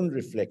your own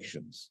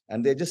reflections,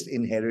 and they're just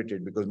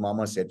inherited because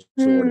mama said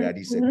so or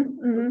daddy said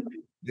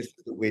this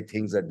is the way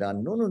things are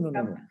done. No.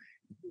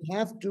 You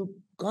have to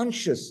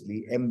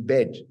consciously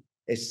embed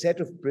a set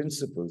of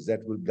principles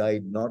that will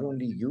guide not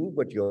only you,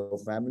 but your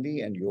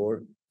family and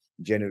your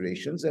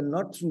generations, and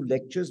not through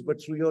lectures,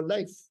 but through your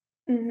life.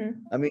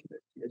 I mean,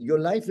 your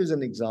life is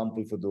an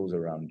example for those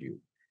around you.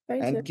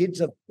 And kids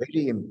are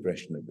very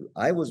impressionable.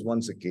 I was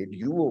once a kid.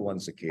 You were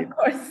once a kid. Of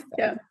course,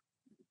 yeah.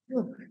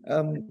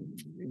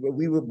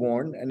 We were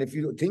born, and if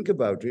you think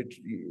about it,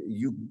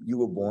 you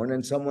were born,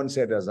 and someone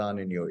said azan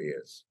in your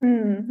ears.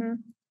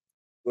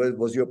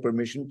 Was your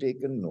permission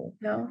taken? No.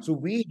 So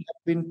we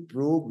have been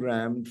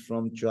programmed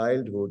from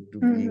childhood to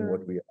being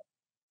what we are.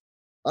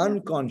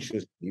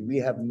 Unconsciously, we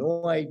have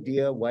no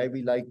idea why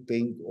we like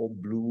pink or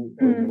blue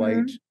or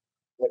white.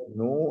 We have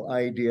no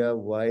idea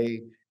why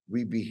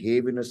we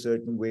behave in a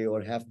certain way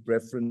or have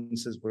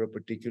preferences for a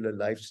particular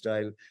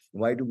lifestyle.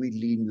 Why do we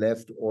lean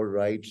left or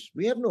right?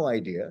 We have no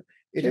idea.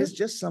 It is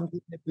just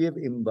something that we have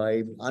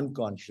imbibed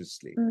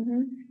unconsciously.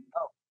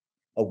 Now,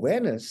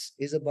 awareness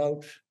is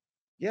about,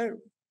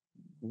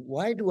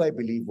 why do I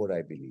believe what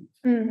I believe?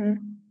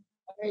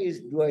 Why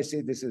do I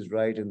say this is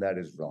right and that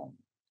is wrong?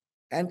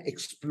 And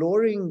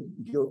exploring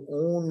your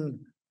own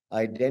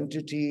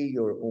identity,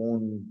 your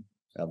own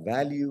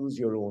values,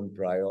 your own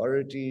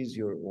priorities,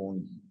 your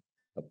own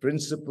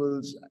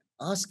principles,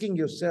 asking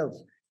yourself,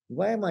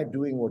 why am I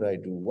doing what I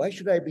do? Why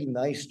should I be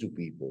nice to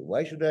people?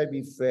 Why should I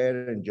be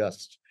fair and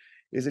just?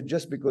 Is it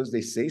just because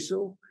they say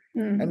so?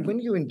 And when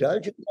you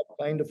indulge in that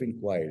kind of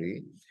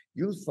inquiry,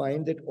 you'll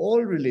find that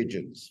all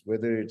religions,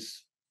 whether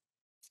it's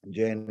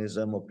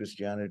Jainism or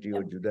Christianity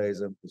or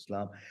Judaism,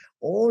 Islam,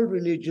 all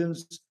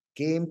religions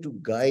came to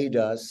guide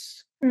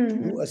us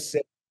to a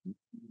set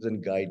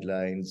and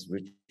guidelines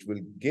which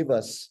will give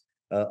us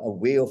a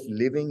way of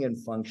living and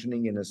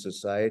functioning in a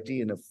society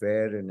in a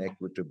fair and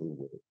equitable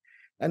way.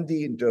 And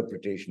the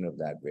interpretation of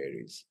that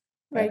varies.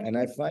 And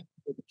I find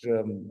that,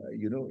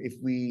 if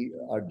we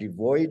are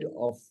devoid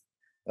of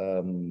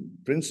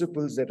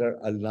principles that are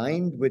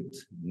aligned with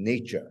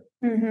nature,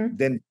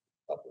 then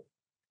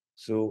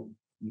so,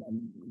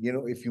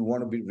 if you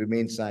want to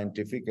remain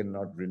scientific and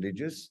not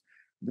religious,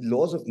 the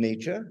laws of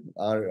nature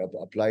are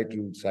applied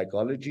to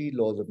psychology,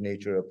 laws of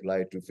nature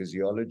apply to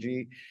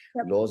physiology,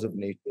 laws of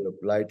nature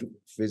apply to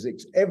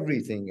physics,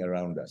 everything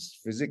around us,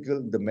 physical,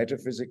 the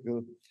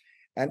metaphysical.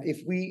 And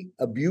if we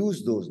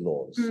abuse those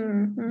laws,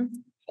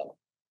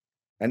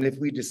 and if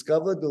we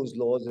discover those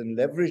laws and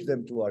leverage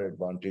them to our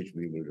advantage,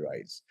 we will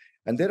rise.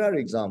 And there are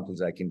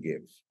examples I can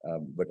give,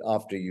 but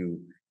after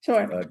you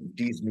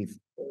tease me.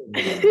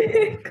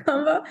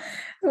 Kamba,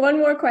 one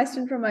more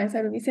question from my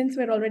side, since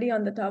we're already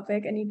on the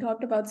topic and you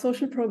talked about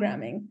social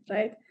programming,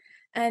 right?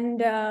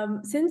 And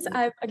since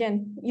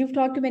you've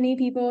talked to many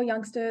people,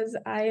 youngsters,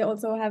 I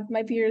also have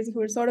my peers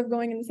who are sort of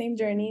going in the same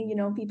journey.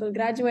 People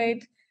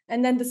graduate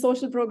and then the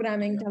social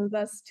programming tells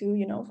us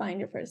to, find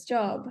your first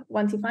job.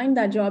 Once you find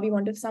that job, you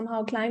want to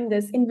somehow climb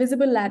this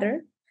invisible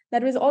ladder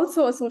that was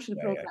also a social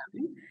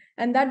programming.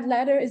 And that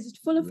ladder is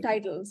just full of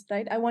titles,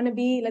 right? I want to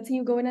be, let's say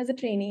you go in as a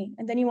trainee,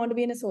 and then you want to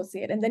be an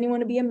associate, and then you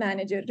want to be a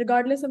manager,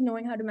 regardless of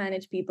knowing how to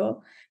manage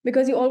people,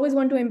 because you always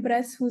want to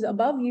impress who's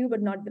above you,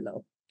 but not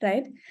below,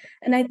 right?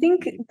 And I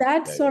think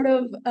that sort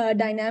of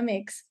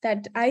dynamics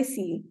that I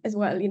see as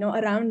well,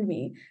 around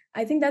me,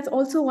 I think that's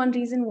also one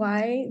reason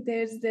why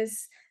there's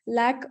this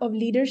lack of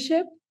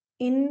leadership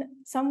in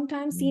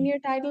sometimes senior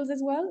titles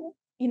as well,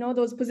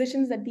 those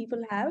positions that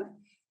people have,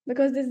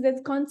 because there's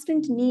this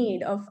constant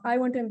need of, I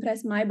want to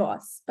impress my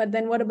boss, but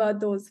then what about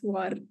those who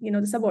are,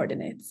 the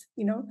subordinates,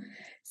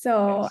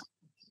 so Yes.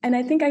 and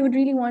I think I would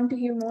really want to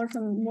hear more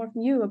from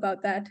you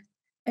about that,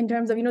 in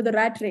terms of, the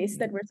rat race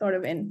that we're sort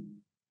of in.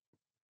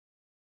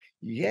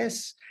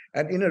 Yes.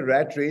 And in a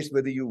rat race,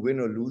 whether you win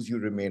or lose, you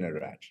remain a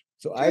rat.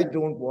 So I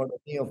don't want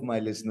any of my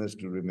listeners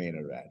to remain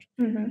a rat.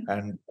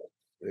 And,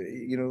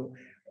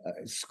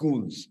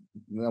 schools.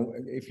 Now,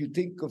 if you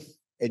think of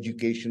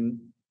education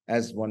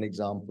as one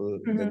example,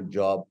 then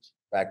jobs,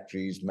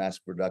 factories, mass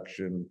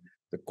production,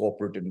 the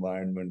corporate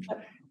environment,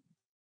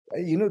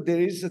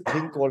 there is a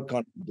thing called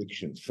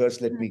contradictions.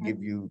 First, let me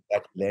give you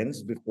that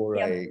lens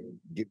before I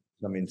give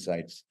some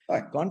insights.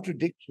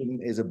 Contradiction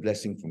is a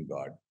blessing from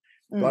God.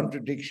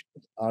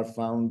 Contradictions are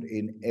found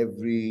in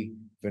every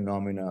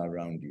phenomena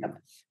around you.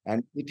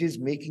 And it is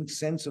making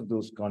sense of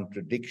those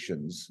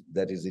contradictions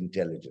that is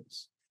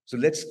intelligence. So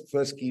let's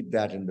first keep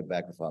that in the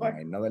back of our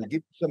mind. Now, I'll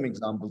give you some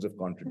examples of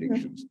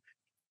contradictions.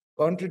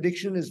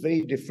 Contradiction is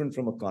very different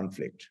from a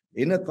conflict.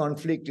 In a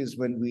conflict is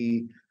when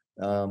we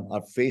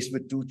are faced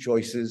with two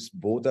choices.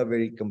 Both are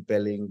very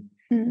compelling.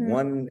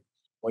 One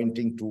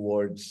pointing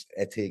towards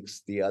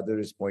ethics, the other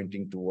is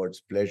pointing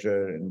towards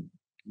pleasure, and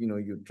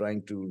you're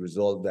trying to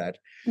resolve that.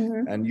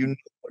 And you know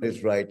what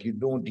is right. You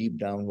know deep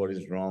down what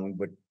is wrong,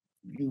 but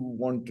you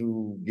want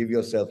to give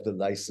yourself the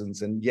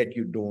license, and yet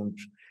you don't.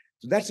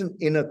 So that's an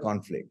inner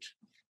conflict.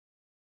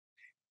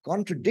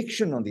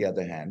 Contradiction, on the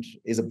other hand,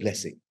 is a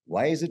blessing.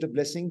 Why is it a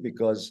blessing?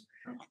 Because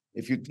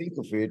if you think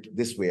of it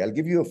this way, I'll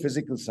give you a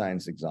physical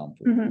science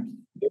example.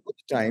 There was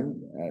a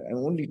time,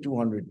 only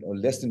 200 or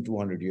less than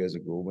 200 years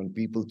ago, when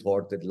people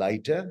thought that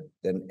lighter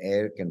than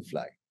air can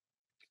fly.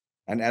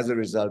 And as a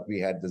result,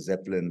 we had the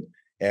Zeppelin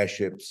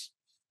airships,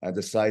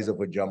 the size of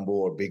a jumbo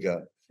or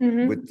bigger,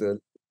 with the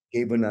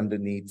cabin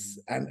underneath,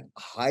 and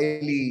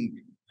highly,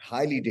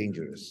 highly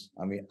dangerous.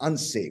 I mean,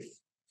 unsafe,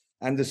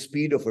 and the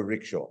speed of a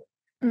rickshaw.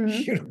 Can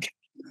you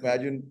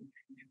imagine?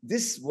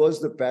 This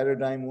was the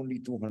paradigm only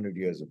 200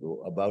 years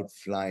ago about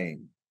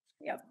flying.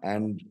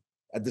 And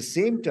at the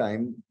same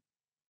time,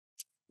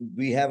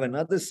 we have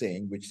another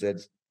saying which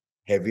says,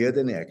 heavier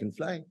than air can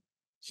fly.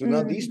 So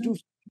now these two,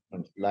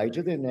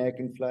 lighter than air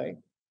can fly,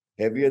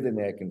 heavier than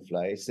air can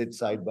fly, sit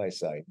side by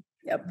side.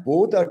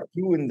 Both are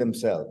true in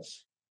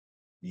themselves,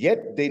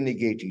 yet they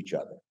negate each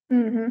other.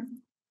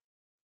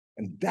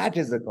 And that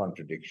is the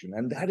contradiction,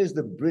 and that is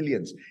the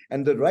brilliance.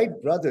 And the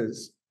Wright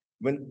brothers,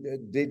 when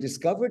they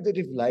discovered that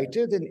if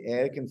lighter than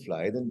air can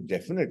fly, then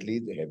definitely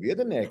the heavier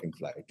than air can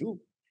fly too.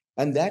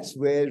 And that's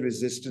where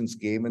resistance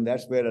came, and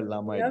that's where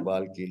Allama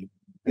Iqbal came.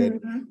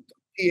 That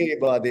ये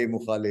बातें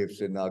मुखालिफ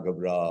से ना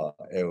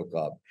घबरा ए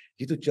उकाब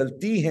ये तो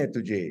चलती हैं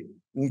तुझे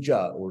ऊंचा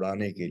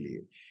उड़ाने के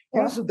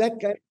लिए. So that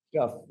kind of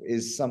stuff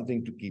is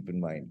something to keep in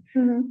mind.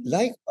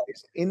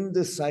 Likewise, in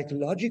the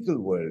psychological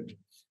world,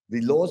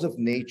 the laws of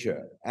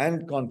nature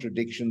and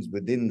contradictions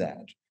within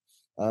that,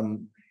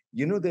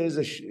 there is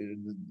a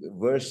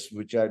verse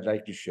which I'd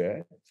like to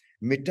share.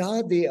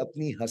 Mita de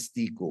apni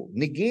hasti ko,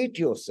 negate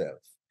yourself.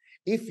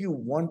 If you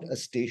want a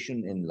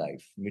station in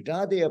life,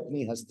 mita de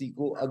apni hasti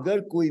ko,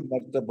 agar koi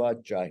martaba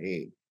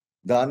chahe,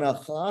 dana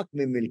khak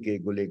mein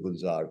milke gule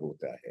gulzar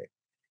hota hai.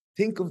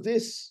 Think of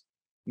this.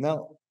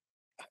 Now,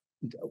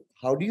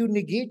 how do you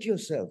negate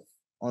yourself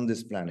on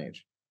this planet?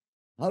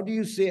 How do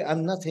you say,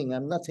 I'm nothing,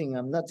 I'm nothing,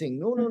 I'm nothing?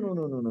 No, no, no,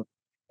 no, no, no.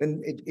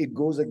 And it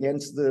goes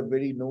against the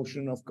very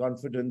notion of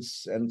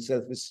confidence and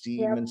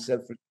self-esteem and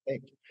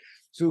self-respect.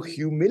 So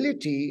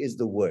humility is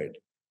the word.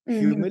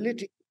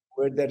 Humility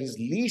word that is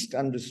least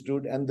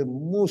understood and the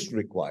most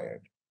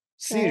required.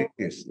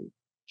 Seriously.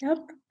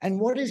 And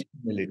what is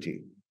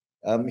humility?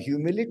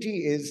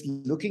 Humility is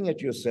looking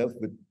at yourself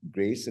with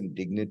grace and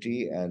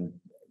dignity and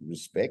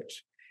respect,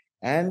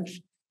 and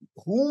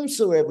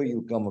whomsoever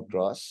you come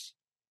across,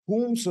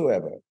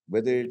 whomsoever,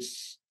 whether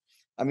it's,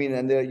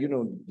 and they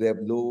have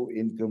low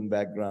income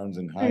backgrounds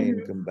and high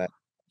income backgrounds.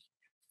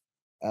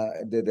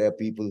 There are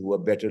people who are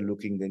better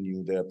looking than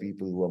you. There are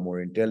people who are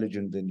more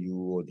intelligent than you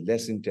or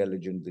less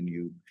intelligent than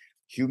you.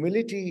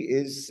 Humility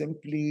is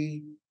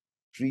simply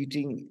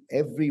treating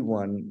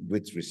everyone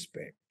with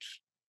respect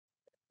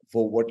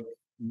for what,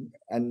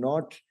 and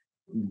not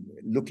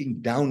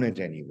looking down at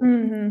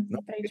anyone,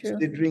 not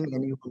considering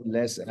anyone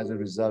less as a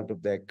result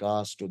of their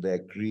caste or their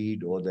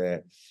creed or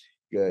their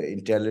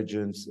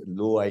intelligence,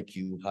 low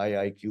IQ, high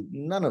IQ,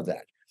 none of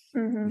that.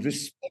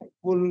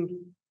 Respectful,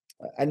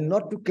 and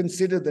not to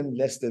consider them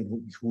less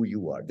than who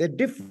you are. They're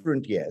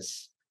different,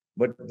 yes,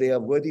 but they are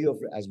worthy of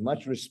as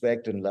much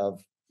respect and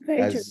love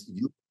as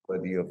you are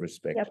worthy of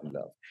respect and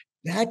love.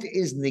 That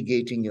is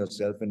negating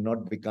yourself and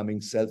not becoming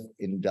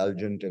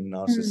self-indulgent and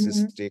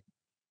narcissistic.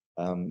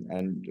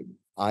 And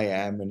I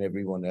am, and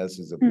everyone else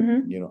is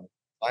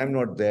I'm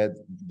not there,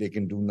 they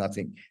can do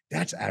nothing.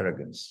 That's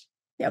arrogance.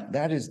 Yep.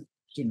 That is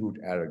absolute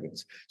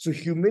arrogance. So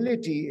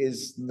humility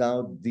is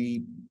now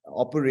the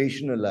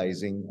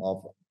operationalizing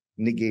of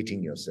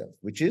negating yourself,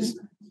 which is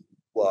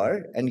you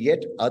are, and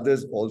yet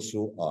others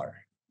also are.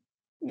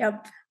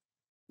 Yep.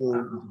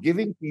 So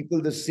giving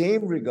people the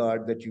same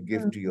regard that you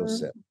give to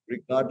yourself,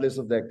 regardless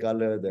of their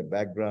color, their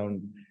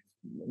background,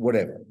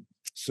 whatever.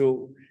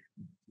 So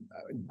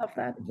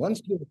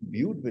once you're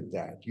imbued with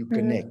that, you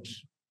connect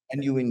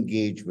and you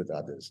engage with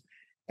others.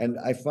 And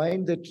I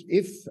find that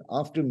if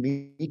after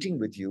meeting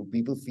with you,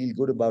 people feel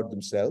good about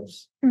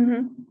themselves,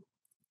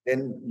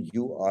 then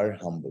you are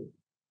humble.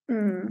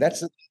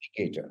 That's an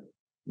indicator.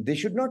 They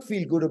should not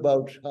feel good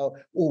about how,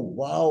 oh,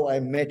 wow, I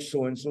met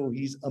so-and-so,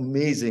 he's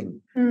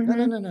amazing.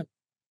 No.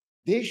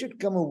 They should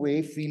come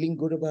away feeling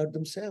good about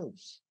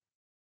themselves.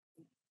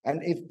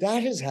 And if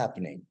that is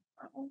happening,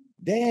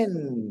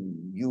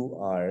 then you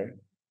are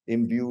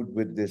imbued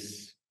with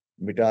this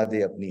mita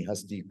de apni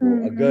hasti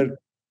ko agar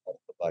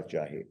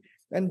chahe.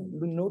 And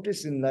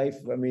notice in life,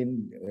 I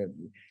mean,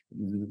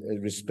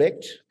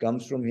 respect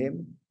comes from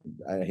him.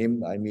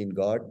 I mean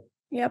God.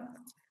 Yep.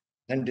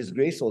 And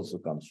disgrace also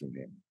comes from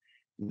him.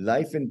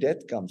 Life and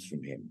death comes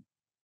from him.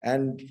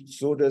 And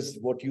so does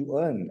what you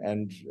earn.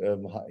 And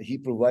he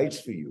provides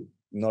for you,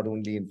 not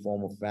only in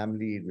form of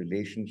family,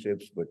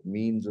 relationships, but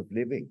means of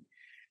living.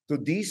 So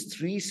these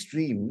three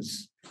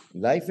streams,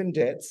 life and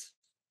death,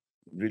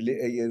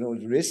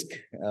 risk,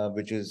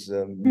 which is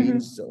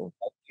means of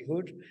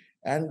livelihood,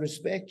 and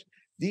respect.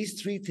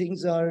 These three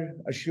things are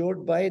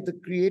assured by the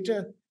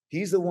Creator.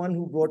 He's the one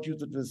who brought you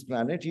to this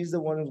planet. He's the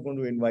one who's going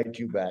to invite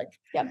you back.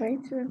 Yeah, very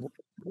true.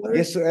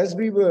 Yes, so as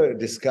we were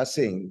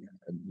discussing,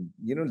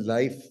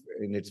 life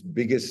in its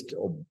biggest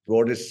or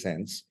broadest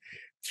sense,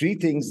 three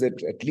things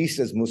that at least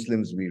as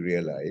Muslims we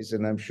realize,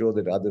 and I'm sure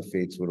that other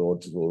faiths would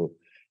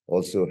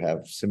also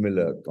have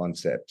similar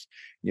concepts,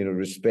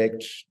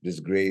 respect,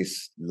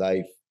 disgrace,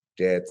 life,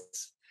 death,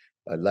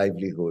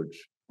 livelihood,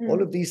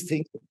 all of these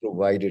things are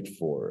provided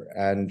for.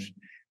 And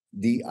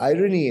the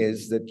irony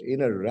is that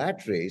in a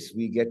rat race,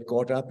 we get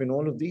caught up in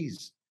all of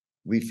these.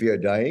 We fear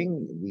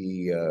dying,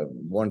 we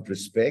want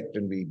respect,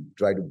 and we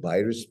try to buy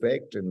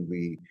respect, and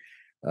we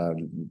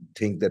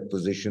think that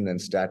position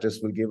and status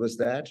will give us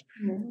that.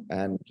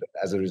 And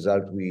as a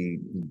result, we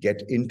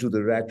get into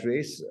the rat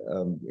race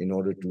in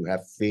order to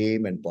have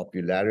fame and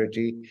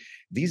popularity.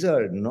 These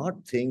are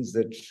not things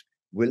that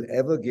will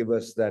ever give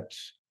us that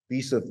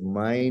peace of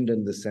mind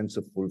and the sense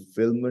of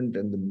fulfillment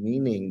and the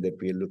meaning that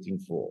we are looking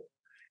for.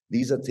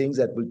 These are things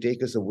that will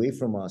take us away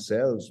from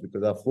ourselves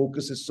because our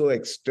focus is so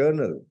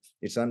external.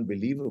 It's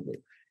unbelievable.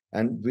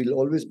 And we'll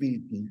always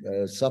be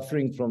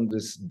suffering from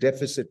this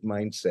deficit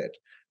mindset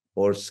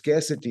or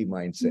scarcity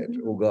mindset.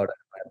 Oh God,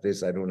 I have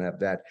this, I don't have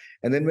that.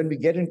 And then when we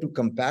get into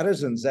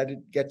comparisons, that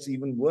it gets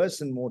even worse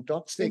and more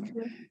toxic.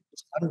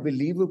 It's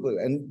unbelievable.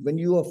 And when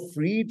you are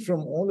freed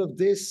from all of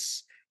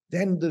this,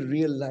 then the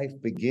real life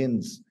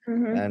begins.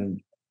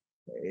 And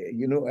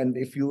and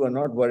if you are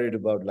not worried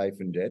about life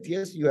and death,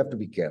 yes, you have to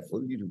be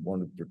careful. You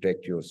want to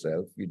protect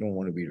yourself. You don't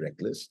want to be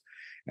reckless.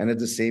 And at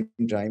the same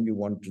time, you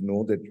want to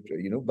know that,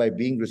 by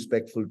being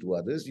respectful to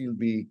others, you'll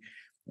be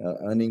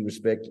earning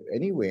respect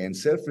anyway. And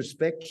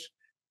self-respect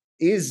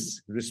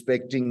is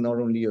respecting not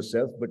only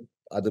yourself, but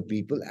other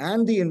people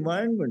and the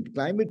environment.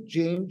 Climate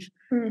change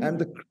and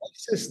the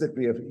crisis that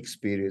we are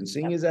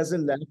experiencing is as a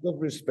lack of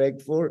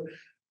respect for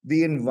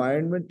the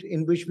environment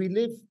in which we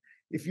live.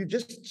 If you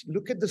just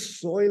look at the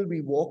soil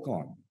we walk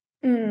on,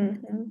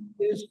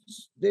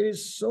 there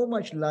is so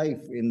much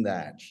life in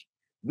that.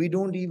 We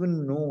don't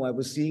even know. I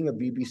was seeing a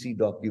BBC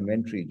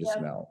documentary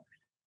just now,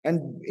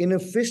 and in a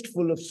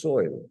fistful of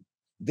soil,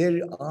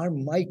 there are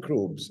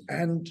microbes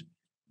and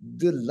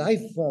the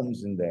life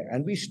forms in there,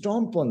 and we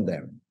stomp on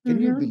them. Can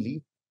you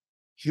believe?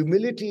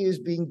 Humility is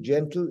being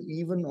gentle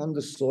even on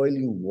the soil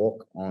you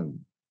walk on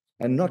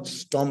and not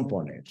stomp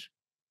on it.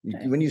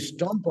 When you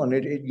stomp on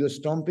it, you're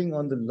stomping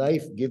on the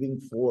life-giving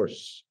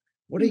force.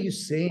 What are you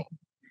saying?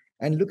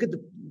 And look at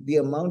the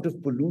amount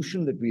of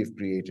pollution that we have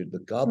created,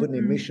 the carbon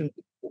emission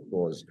that we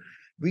cause.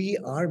 We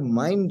are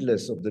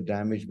mindless of the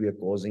damage we are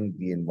causing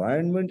the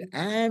environment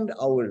and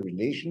our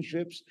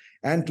relationships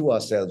and to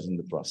ourselves in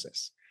the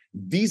process.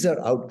 These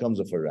are outcomes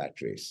of a rat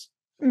race.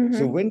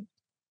 So when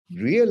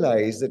you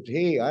realize that,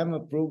 hey, I'm a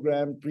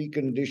programmed,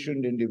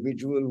 preconditioned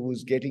individual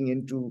who's getting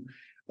into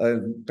a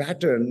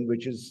pattern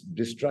which is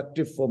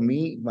destructive for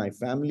me, my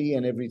family,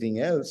 and everything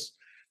else,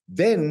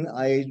 then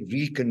I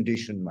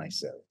recondition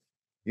myself.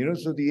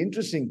 So the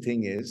interesting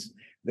thing is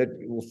that,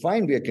 well,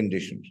 fine, we are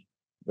conditioned,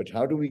 but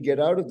how do we get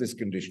out of this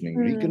conditioning?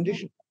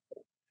 Recondition.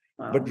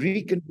 But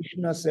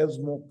recondition ourselves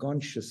more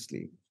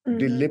consciously,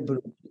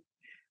 deliberately,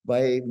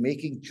 by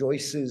making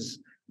choices,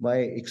 by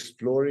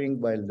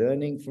exploring, by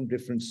learning from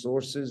different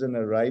sources and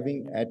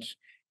arriving at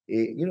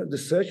the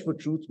search for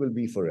truth will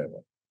be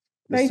forever.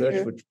 Very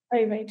true.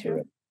 Very, very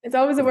true. It's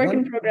always a work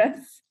in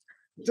progress.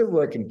 It's a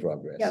work in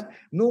progress. Yep.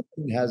 No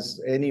one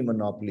has any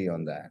monopoly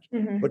on that.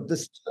 But the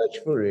search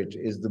for it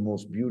is the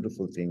most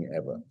beautiful thing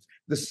ever.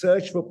 The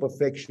search for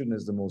perfection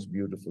is the most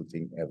beautiful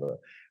thing ever.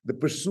 The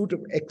pursuit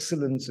of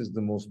excellence is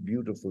the most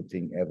beautiful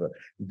thing ever.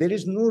 There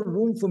is no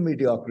room for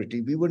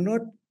mediocrity.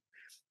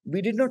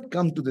 We did not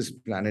come to this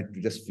planet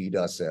to just feed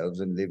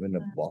ourselves and live in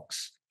a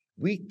box.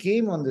 We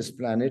came on this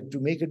planet to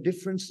make a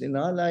difference in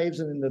our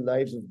lives and in the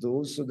lives of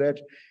those, so that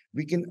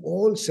we can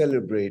all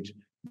celebrate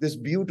this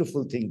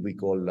beautiful thing we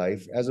call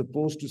life, as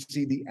opposed to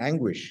see the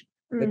anguish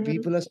that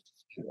people are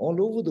seeing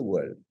all over the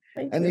world.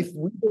 And if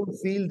we don't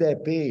feel their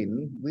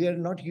pain, we are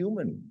not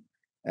human.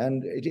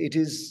 And it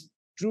is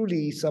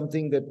truly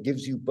something that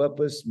gives you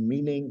purpose,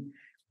 meaning,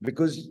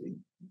 because,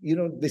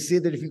 they say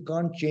that if you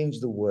can't change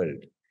the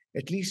world,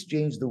 at least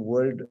change the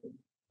world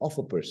of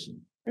a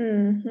person.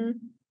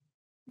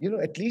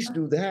 At least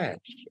do that.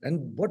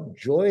 And what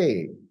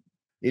joy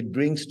it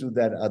brings to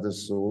that other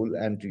soul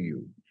and to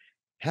you.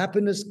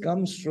 Happiness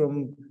comes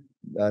from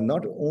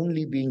not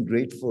only being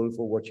grateful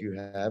for what you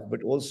have,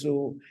 but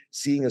also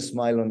seeing a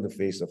smile on the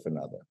face of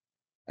another.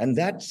 And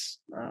that's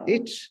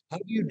it. How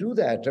do you do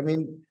that? I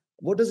mean,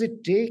 what does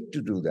it take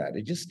to do that?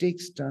 It just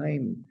takes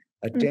time,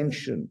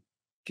 attention,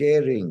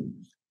 caring,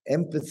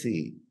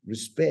 empathy,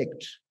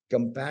 respect,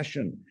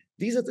 compassion.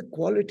 These are the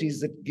qualities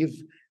that give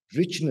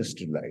richness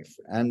to life.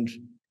 And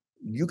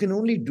you can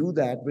only do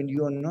that when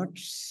you are not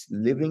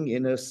living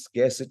in a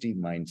scarcity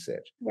mindset.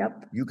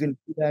 Yep. You can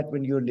do that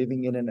when you're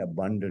living in an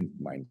abundant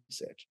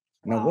mindset.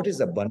 Now, what is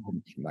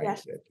abundant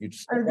mindset? You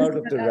step out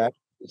of the rat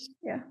race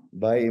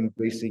by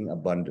embracing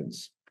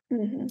abundance.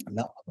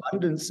 Now,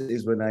 abundance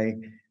is when I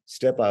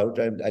step out.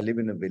 I live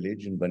in a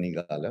village in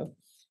Banigala.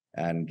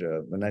 And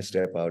when I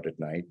step out at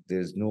night,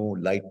 there's no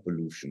light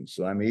pollution.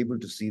 So I'm able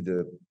to see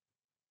the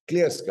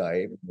clear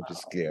sky, which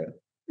is clear,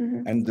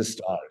 and the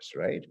stars,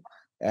 right?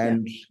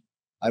 And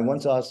I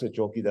once asked a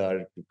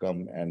chowkidar to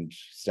come and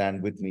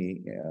stand with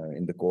me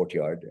in the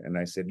courtyard. And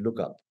I said, look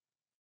up.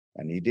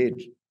 And he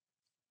did.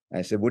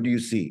 I said, what do you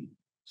see?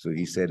 So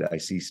he said, I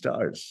see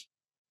stars.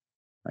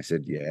 I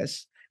said,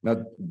 yes. Now,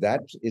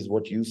 that is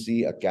what you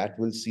see, a cat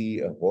will see,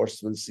 a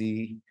horse will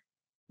see.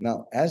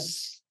 Now,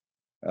 as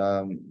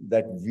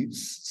that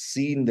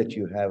scene that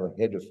you have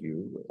ahead of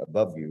you,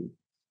 above you,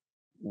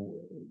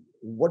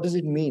 what does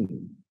it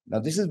mean? Now,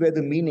 this is where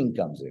the meaning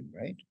comes in,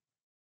 right?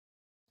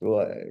 तो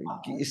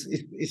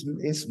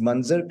इस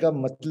मंजर का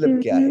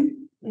मतलब क्या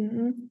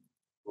है?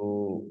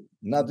 So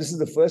now this is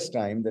the first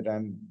time that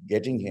I'm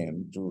getting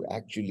him to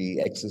actually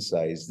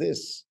exercise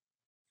this,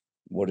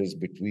 what is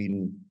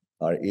between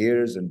our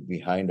ears and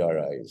behind our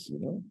eyes,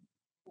 तो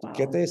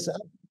कहते हैं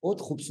साहब बहुत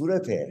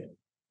खूबसूरत है.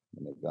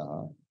 मैंने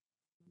कहा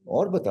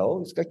और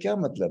बताओ इसका क्या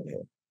मतलब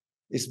है,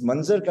 इस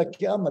मंजर का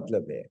क्या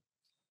मतलब है?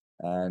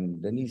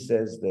 And then he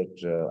says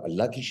that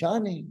अल्लाह की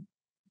शान है.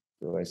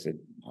 So I said,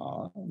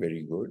 हाँ,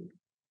 very good.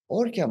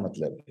 और क्या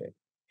मतलब है?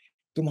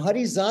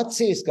 तुम्हारी जात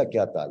से इसका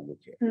क्या ताल्लुक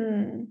है?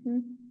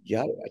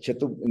 यार अच्छा,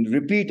 तो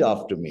रिपीट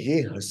आफ्टर मी.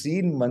 ये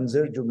हसीन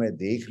मंजर जो मैं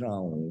देख रहा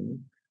हूं,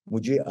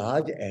 मुझे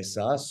आज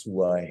एहसास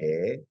हुआ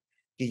है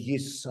कि ये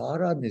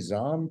सारा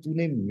निजाम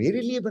तूने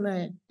मेरे लिए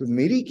बनाया है, तो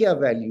मेरी क्या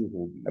वैल्यू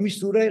होगी? I mean,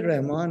 सूरह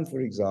रहमान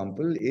फॉर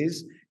एग्जांपल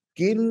इज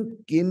किन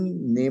किन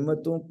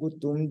नेमतों को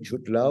तुम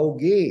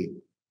झुटलाओगे?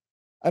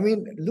 I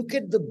mean, look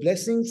at the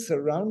blessings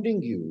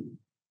surrounding you.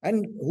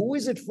 And who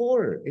is it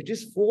for? It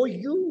is for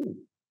you.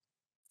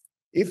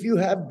 If you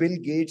have Bill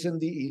Gates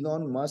and the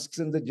Elon Musks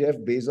and the Jeff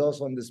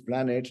Bezos on this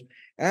planet,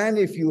 and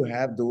if you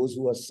have those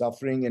who are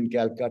suffering in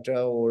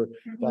Calcutta or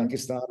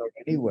Pakistan or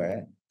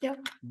anywhere,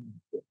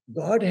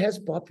 God has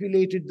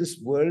populated this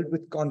world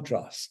with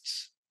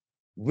contrasts,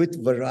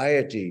 with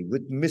variety,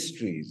 with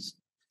mysteries,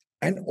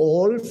 and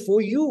all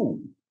for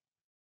you.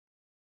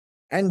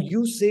 And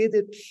you say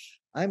that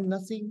I'm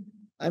nothing,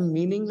 I'm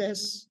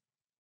meaningless.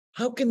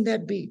 How can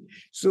that be?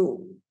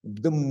 So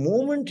the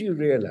moment you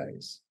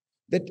realize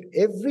that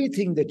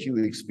everything that you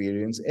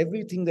experience,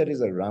 everything that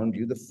is around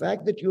you, the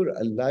fact that you're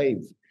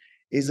alive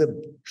is a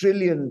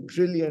trillion,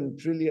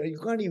 you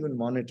can't even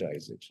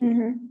monetize it.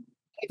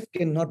 Life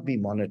cannot be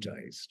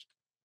monetized.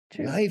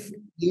 True. Life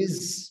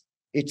is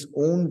its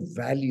own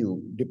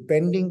value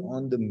depending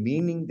on the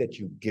meaning that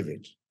you give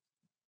it.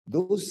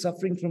 Those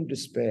suffering from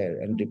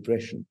despair and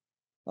depression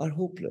are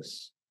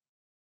hopeless.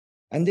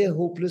 And they're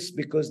hopeless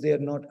because they are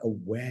not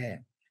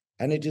aware.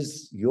 And it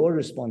is your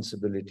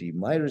responsibility,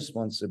 my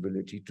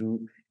responsibility, to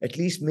at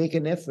least make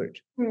an effort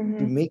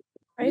to make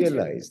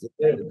realize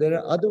that there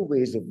are other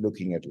ways of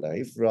looking at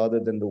life rather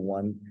than the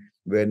one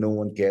where no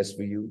one cares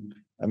for you.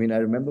 I mean, I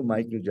remember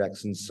Michael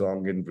Jackson's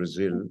song in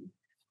Brazil,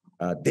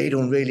 they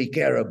don't really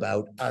care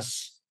about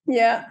us.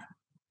 Yeah.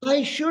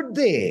 Why should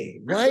they?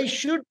 Why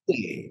should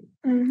they?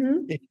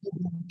 If you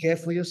don't care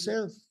for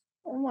yourself.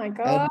 Oh my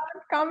God,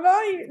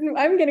 Kamran,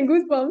 I'm getting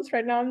goosebumps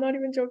right now. I'm not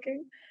even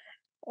joking.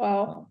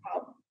 Wow.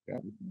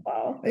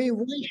 Wow. I mean,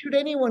 why should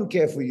anyone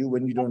care for you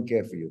when you don't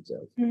care for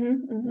yourself?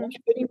 Why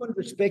should anyone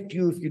respect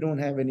you if you don't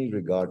have any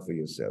regard for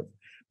yourself?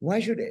 Why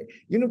should,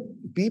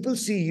 people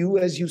see you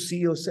as you see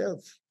yourself.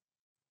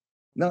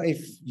 Now,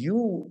 if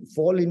you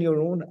fall in your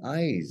own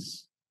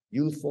eyes,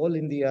 you'll fall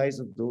in the eyes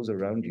of those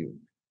around you.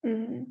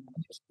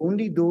 It's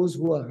only those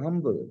who are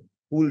humble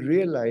who will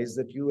realize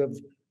that you have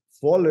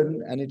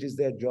fallen and it is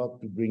their job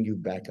to bring you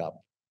back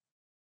up.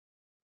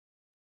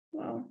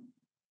 Wow.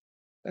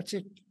 That's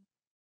it.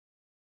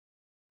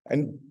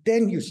 And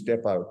then you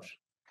step out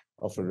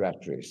of a rat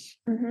race,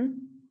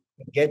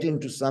 get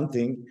into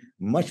something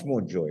much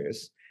more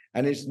joyous.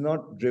 And it's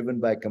not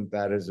driven by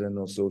comparison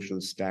or social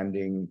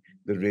standing,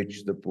 the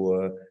rich, the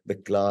poor, the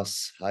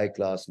class, high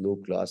class, low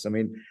class. I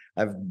mean,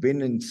 I've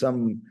been in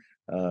some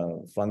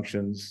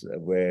functions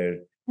where,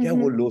 yeah,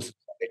 wo low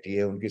society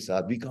hai, unke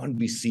saath, we can't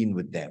be seen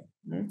with them.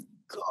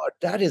 God,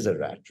 that is a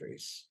rat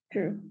race.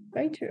 True,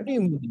 very true. What do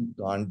you mean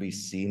you can't be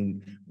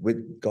seen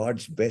with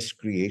God's best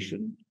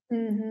creation?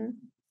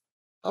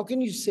 How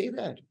can you say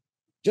that?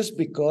 Just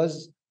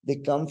because they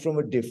come from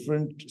a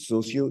different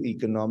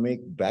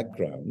socio-economic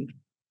background,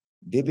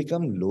 they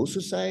become low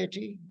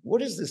society?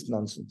 What is this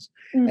nonsense?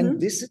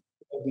 And this is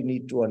why we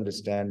need to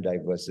understand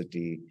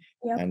diversity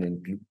and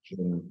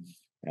inclusion.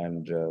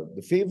 And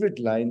the favorite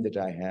line that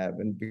I have,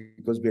 and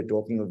because we are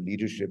talking of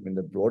leadership in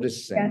the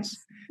broadest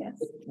sense,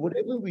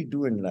 whatever we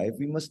do in life,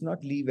 we must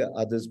not leave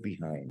others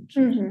behind.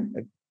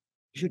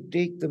 We should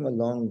take them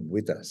along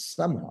with us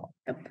somehow,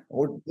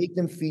 or make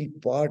them feel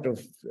part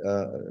of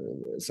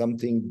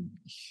something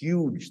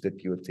huge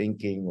that you're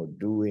thinking or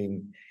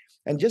doing.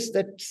 And just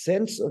that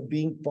sense of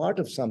being part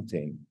of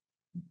something,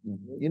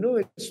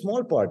 a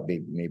small part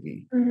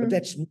maybe, but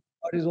that small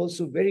part is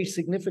also very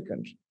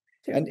significant.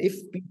 And if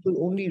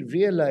people only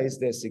realize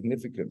their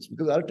significance,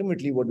 because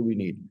ultimately, what do we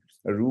need?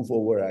 A roof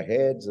over our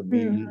heads, a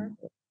meal,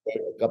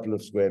 a couple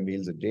of square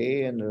meals a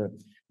day, and a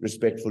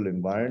respectful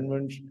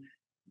environment.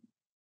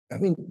 I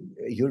mean,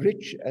 you're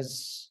rich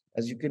as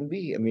you can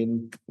be. I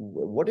mean,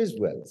 what is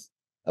wealth?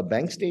 A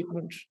bank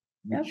statement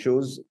which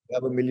shows you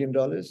have $1 million.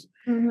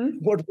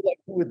 What will I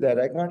do with that?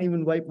 I can't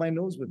even wipe my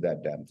nose with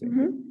that damn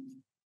thing.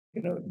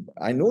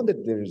 I know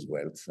that there is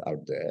wealth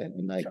out there,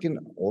 and I can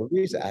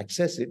always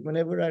access it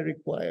whenever I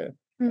require.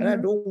 And I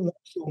don't want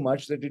so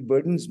much that it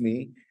burdens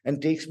me and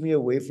takes me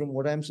away from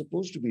what I'm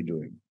supposed to be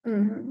doing.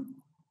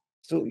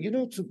 So,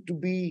 to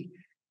be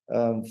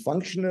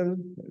functional,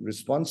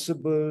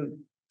 responsible,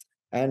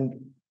 and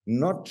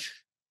not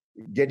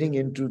getting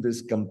into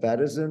this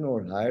comparison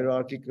or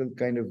hierarchical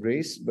kind of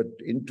race, but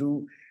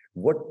into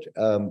what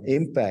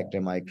impact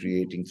am I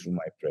creating through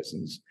my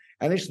presence?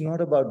 And it's not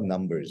about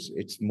numbers.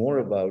 It's more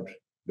about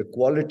the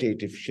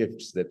qualitative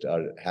shifts that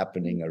are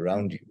happening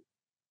around you.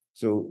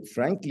 So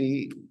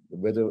frankly,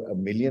 whether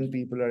 1 million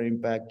people are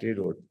impacted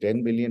or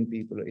 10 billion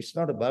people, it's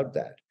not about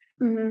that.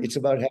 It's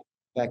about having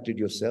impacted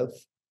yourself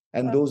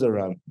and those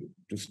around you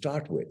to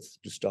start with.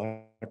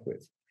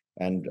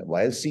 And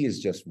YLC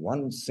is just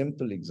one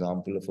simple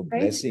example of a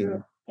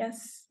blessing.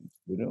 Yes.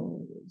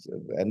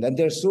 And then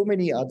there are so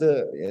many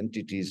other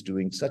entities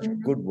doing such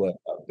good work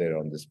out there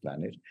on this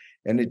planet.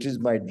 And it is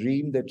my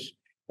dream that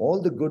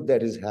all the good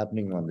that is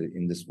happening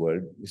in this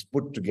world is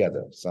put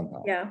together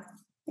somehow. Yeah.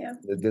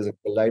 There's a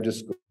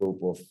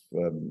kaleidoscope of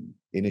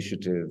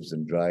initiatives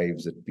and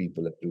drives that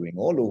people are doing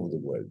all over the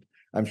world.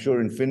 I'm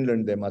sure in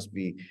Finland there must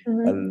be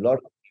a lot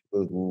of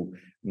people who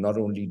not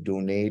only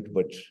donate,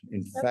 but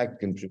in fact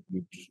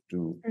contribute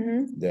to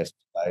their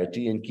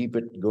society and keep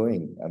it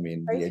going. I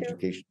mean, the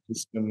education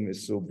system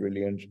is so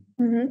brilliant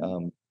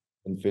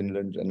in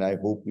Finland, and I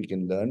hope we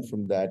can learn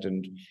from that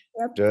and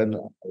turn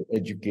our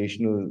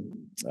educational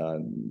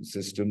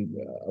system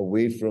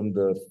away from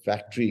the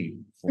factory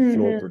for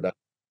floor production.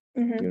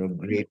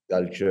 Great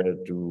culture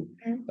to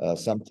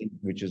something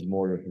which is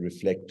more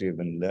reflective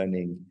and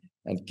learning,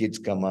 and kids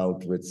come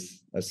out with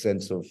a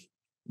sense of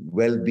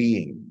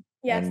well-being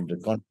and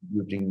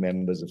contributing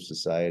members of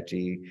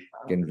society,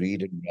 can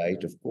read and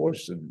write, of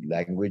course, and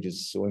language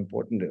is so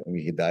important. I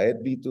mean,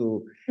 hidayat bhi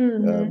to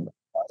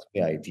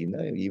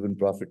even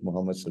Prophet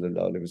Muhammad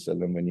sallallahu alaihi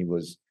wasallam, when he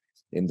was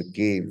in the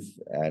cave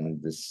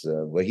and this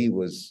wahi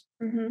was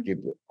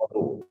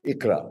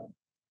Ikra,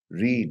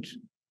 read.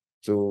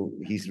 So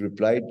he's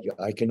replied,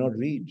 I cannot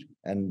read.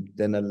 And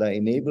then Allah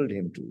enabled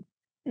him to.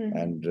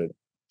 And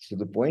so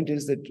the point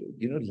is that,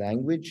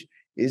 language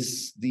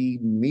is the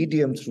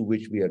medium through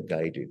which we are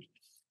guided.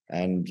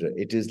 And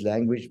it is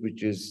language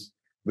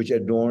which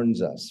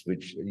adorns us,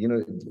 which,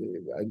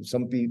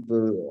 some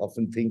people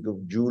often think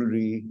of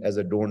jewelry as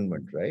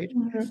adornment, right?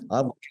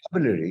 Our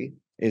vocabulary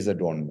is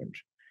adornment.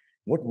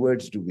 What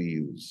words do we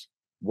use?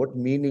 What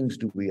meanings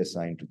do we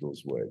assign to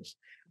those words?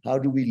 How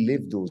do we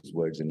live those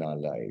words in our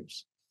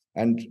lives?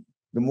 And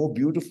the more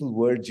beautiful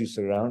words you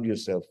surround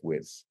yourself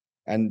with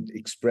and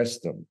express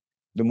them,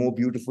 the more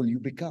beautiful you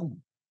become.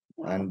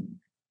 And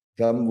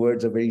some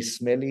words are very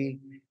smelly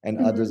and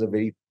others are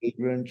very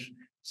fragrant.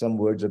 Some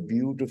words are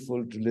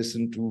beautiful to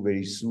listen to,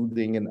 very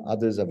soothing, and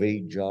others are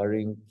very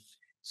jarring.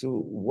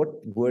 So what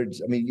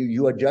words, I mean,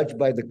 you are judged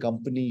by the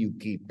company you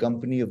keep,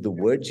 company of the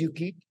words you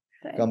keep,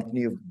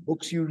 company of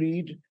books you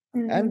read,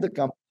 and the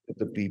company of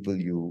the people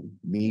you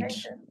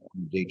meet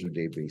on a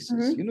day-to-day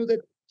basis. That's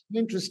an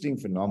interesting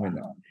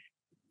phenomenon.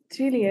 It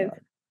really is.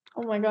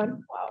 Oh my God.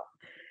 Wow.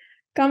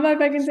 Kamba,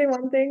 if I can say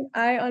one thing,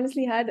 I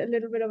honestly had a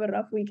little bit of a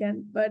rough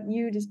weekend, but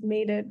you just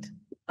made it,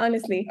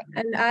 honestly.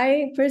 And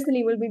I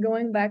personally will be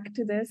going back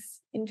to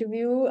this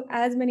interview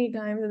as many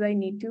times as I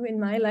need to in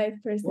my life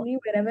personally,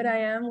 wherever I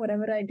am,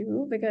 whatever I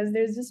do, because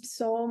there's just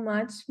so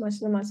much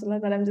mashallah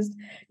that I'm just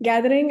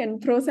gathering and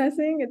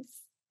processing.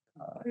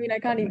 I mean, I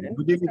can't even.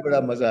 मुझे भी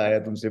बड़ा मजा आया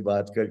तुमसे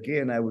बात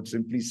करके, and I would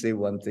simply say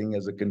one thing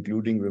as a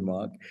concluding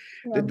remark,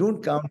 that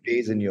don't count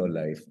days in your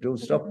life. Don't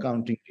stop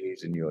counting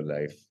days in your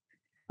life.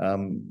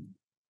 Um,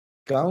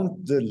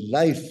 count the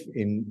life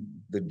in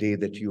the day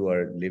that you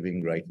are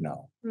living right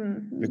now,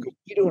 because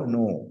we don't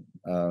know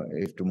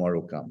if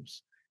tomorrow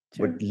comes.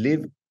 But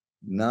live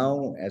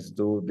now as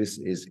though this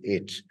is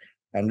it.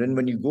 And then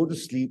when you go to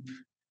sleep,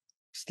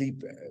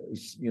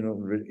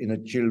 in a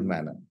chill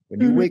manner.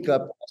 When you wake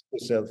up, ask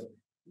yourself,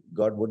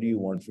 God, what do you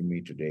want from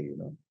me today?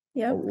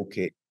 Yeah. Oh,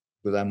 okay,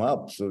 because I'm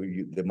up, so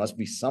there must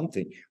be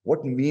something.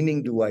 What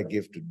meaning do I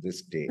give to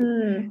this day?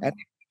 And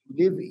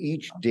live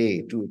each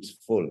day to its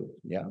full.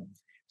 Yeah.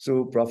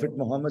 So Prophet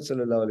Muhammad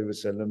sallallahu alaihi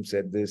wasallam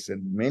said this,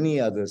 and many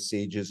other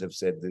sages have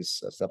said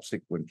this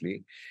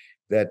subsequently,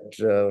 that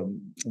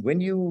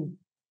when you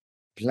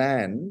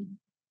plan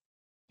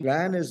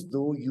as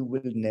though you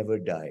will never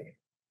die.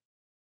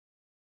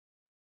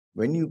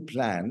 When you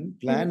plan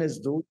as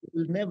though you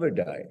will never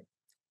die.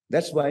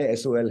 That's why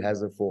SOL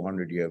has a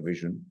 400-year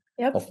vision,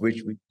 of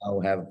which we now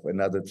have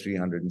another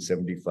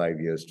 375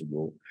 years to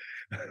go.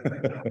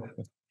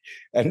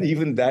 And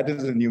even that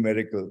is a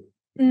numerical,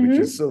 which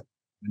is so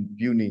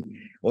puny.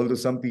 Although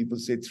some people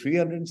say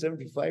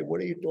 375,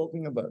 what are you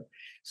talking about?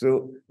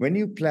 So when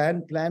you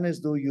plan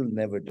as though you'll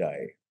never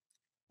die.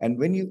 And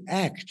when you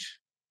act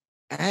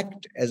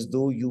as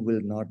though you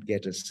will not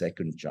get a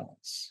second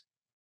chance.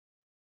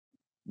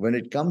 When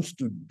it comes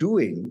to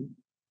doing,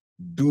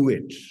 do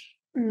it.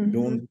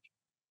 Don't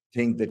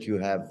think that you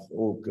have,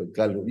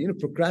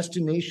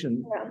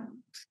 procrastination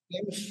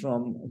stems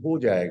from ho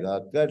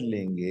jayega, kar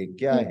lenge,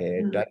 kya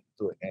hai, time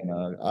to hai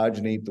na,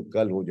 aaj nahi to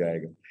kal ho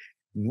jayega.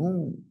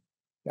 No.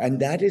 And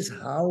that is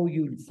how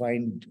you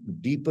find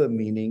deeper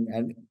meaning,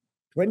 and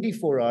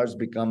 24 hours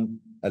become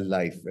a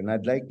life. And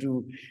I'd like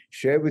to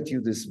share with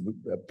you this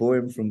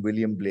poem from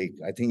William Blake.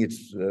 I think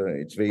it's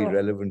very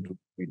relevant to what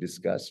we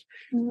discussed,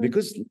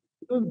 because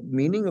the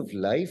meaning of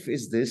life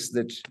is this,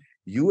 that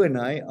you and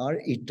I are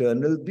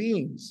eternal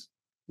beings.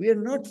 We are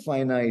not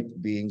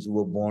finite beings who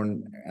were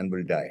born and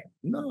will die.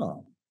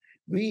 No.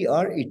 We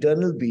are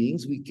eternal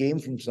beings. We came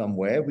from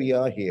somewhere. We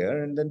are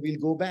here, and then we'll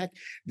go back.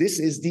 This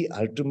is the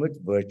ultimate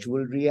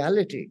virtual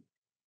reality.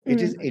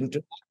 It is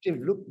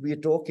interactive. Look, we're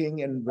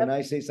talking, and when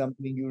I say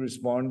something, you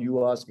respond.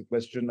 You ask a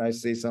question, I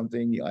say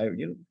something.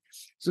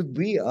 So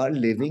we are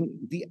living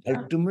the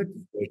ultimate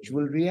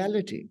virtual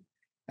reality.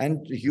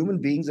 And human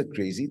beings are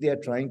crazy. They are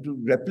trying to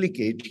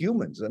replicate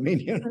humans. I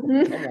mean,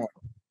 come on.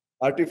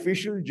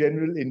 Artificial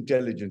General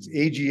Intelligence,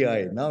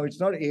 AGI. Now it's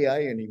not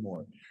AI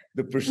anymore.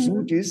 The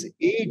pursuit is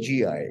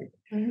AGI.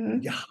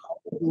 How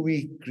do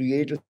we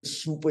create a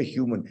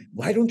superhuman?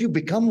 Why don't you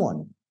become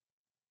one?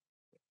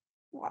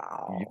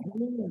 Wow.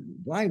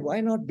 Why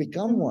not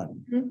become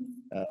one?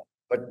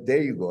 But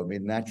there you go. I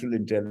mean, natural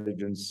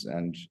intelligence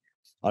and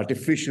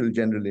artificial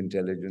general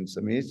intelligence.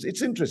 I mean,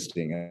 it's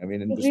interesting. I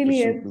mean, in this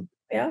really pursuit. is.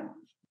 Yeah.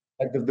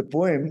 The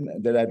poem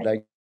that I'd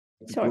like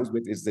to close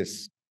with is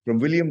this, from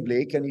William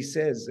Blake, and he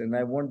says, and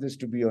I want this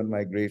to be on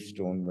my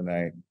gravestone when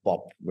I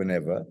pop,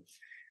 whenever,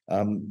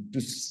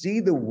 to see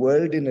the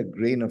world in a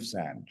grain of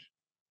sand,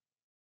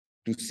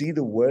 to see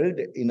the world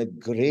in a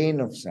grain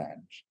of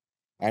sand,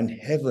 and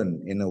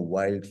heaven in a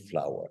wild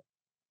flower,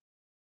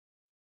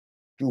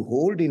 to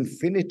hold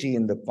infinity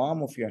in the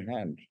palm of your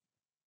hand,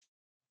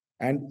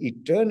 and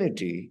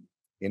eternity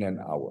in an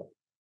hour.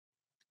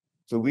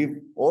 So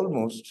we've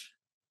almost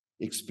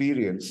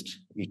experienced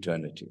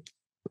eternity,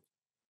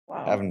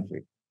 haven't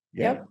we?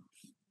 Yeah. Yep.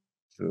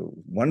 So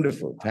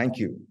wonderful. Thank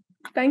you.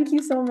 Thank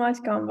you so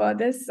much, Kamba.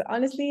 This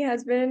honestly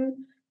has been,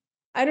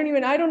 I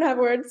don't have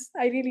words.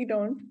 I really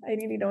don't.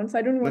 So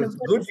I don't want to.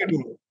 Good you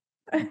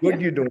don't.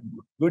 Good you don't.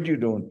 Good you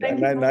don't.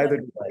 Neither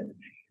do I.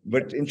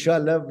 But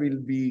inshallah,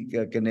 we'll be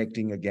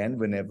connecting again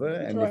whenever.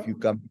 And if you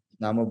come to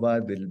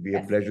Islamabad, it'll be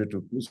a pleasure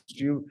to host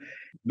you.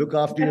 Look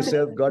after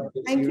yourself. God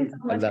bless you. Thank you so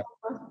much.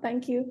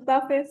 Thank you.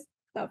 Hafiz.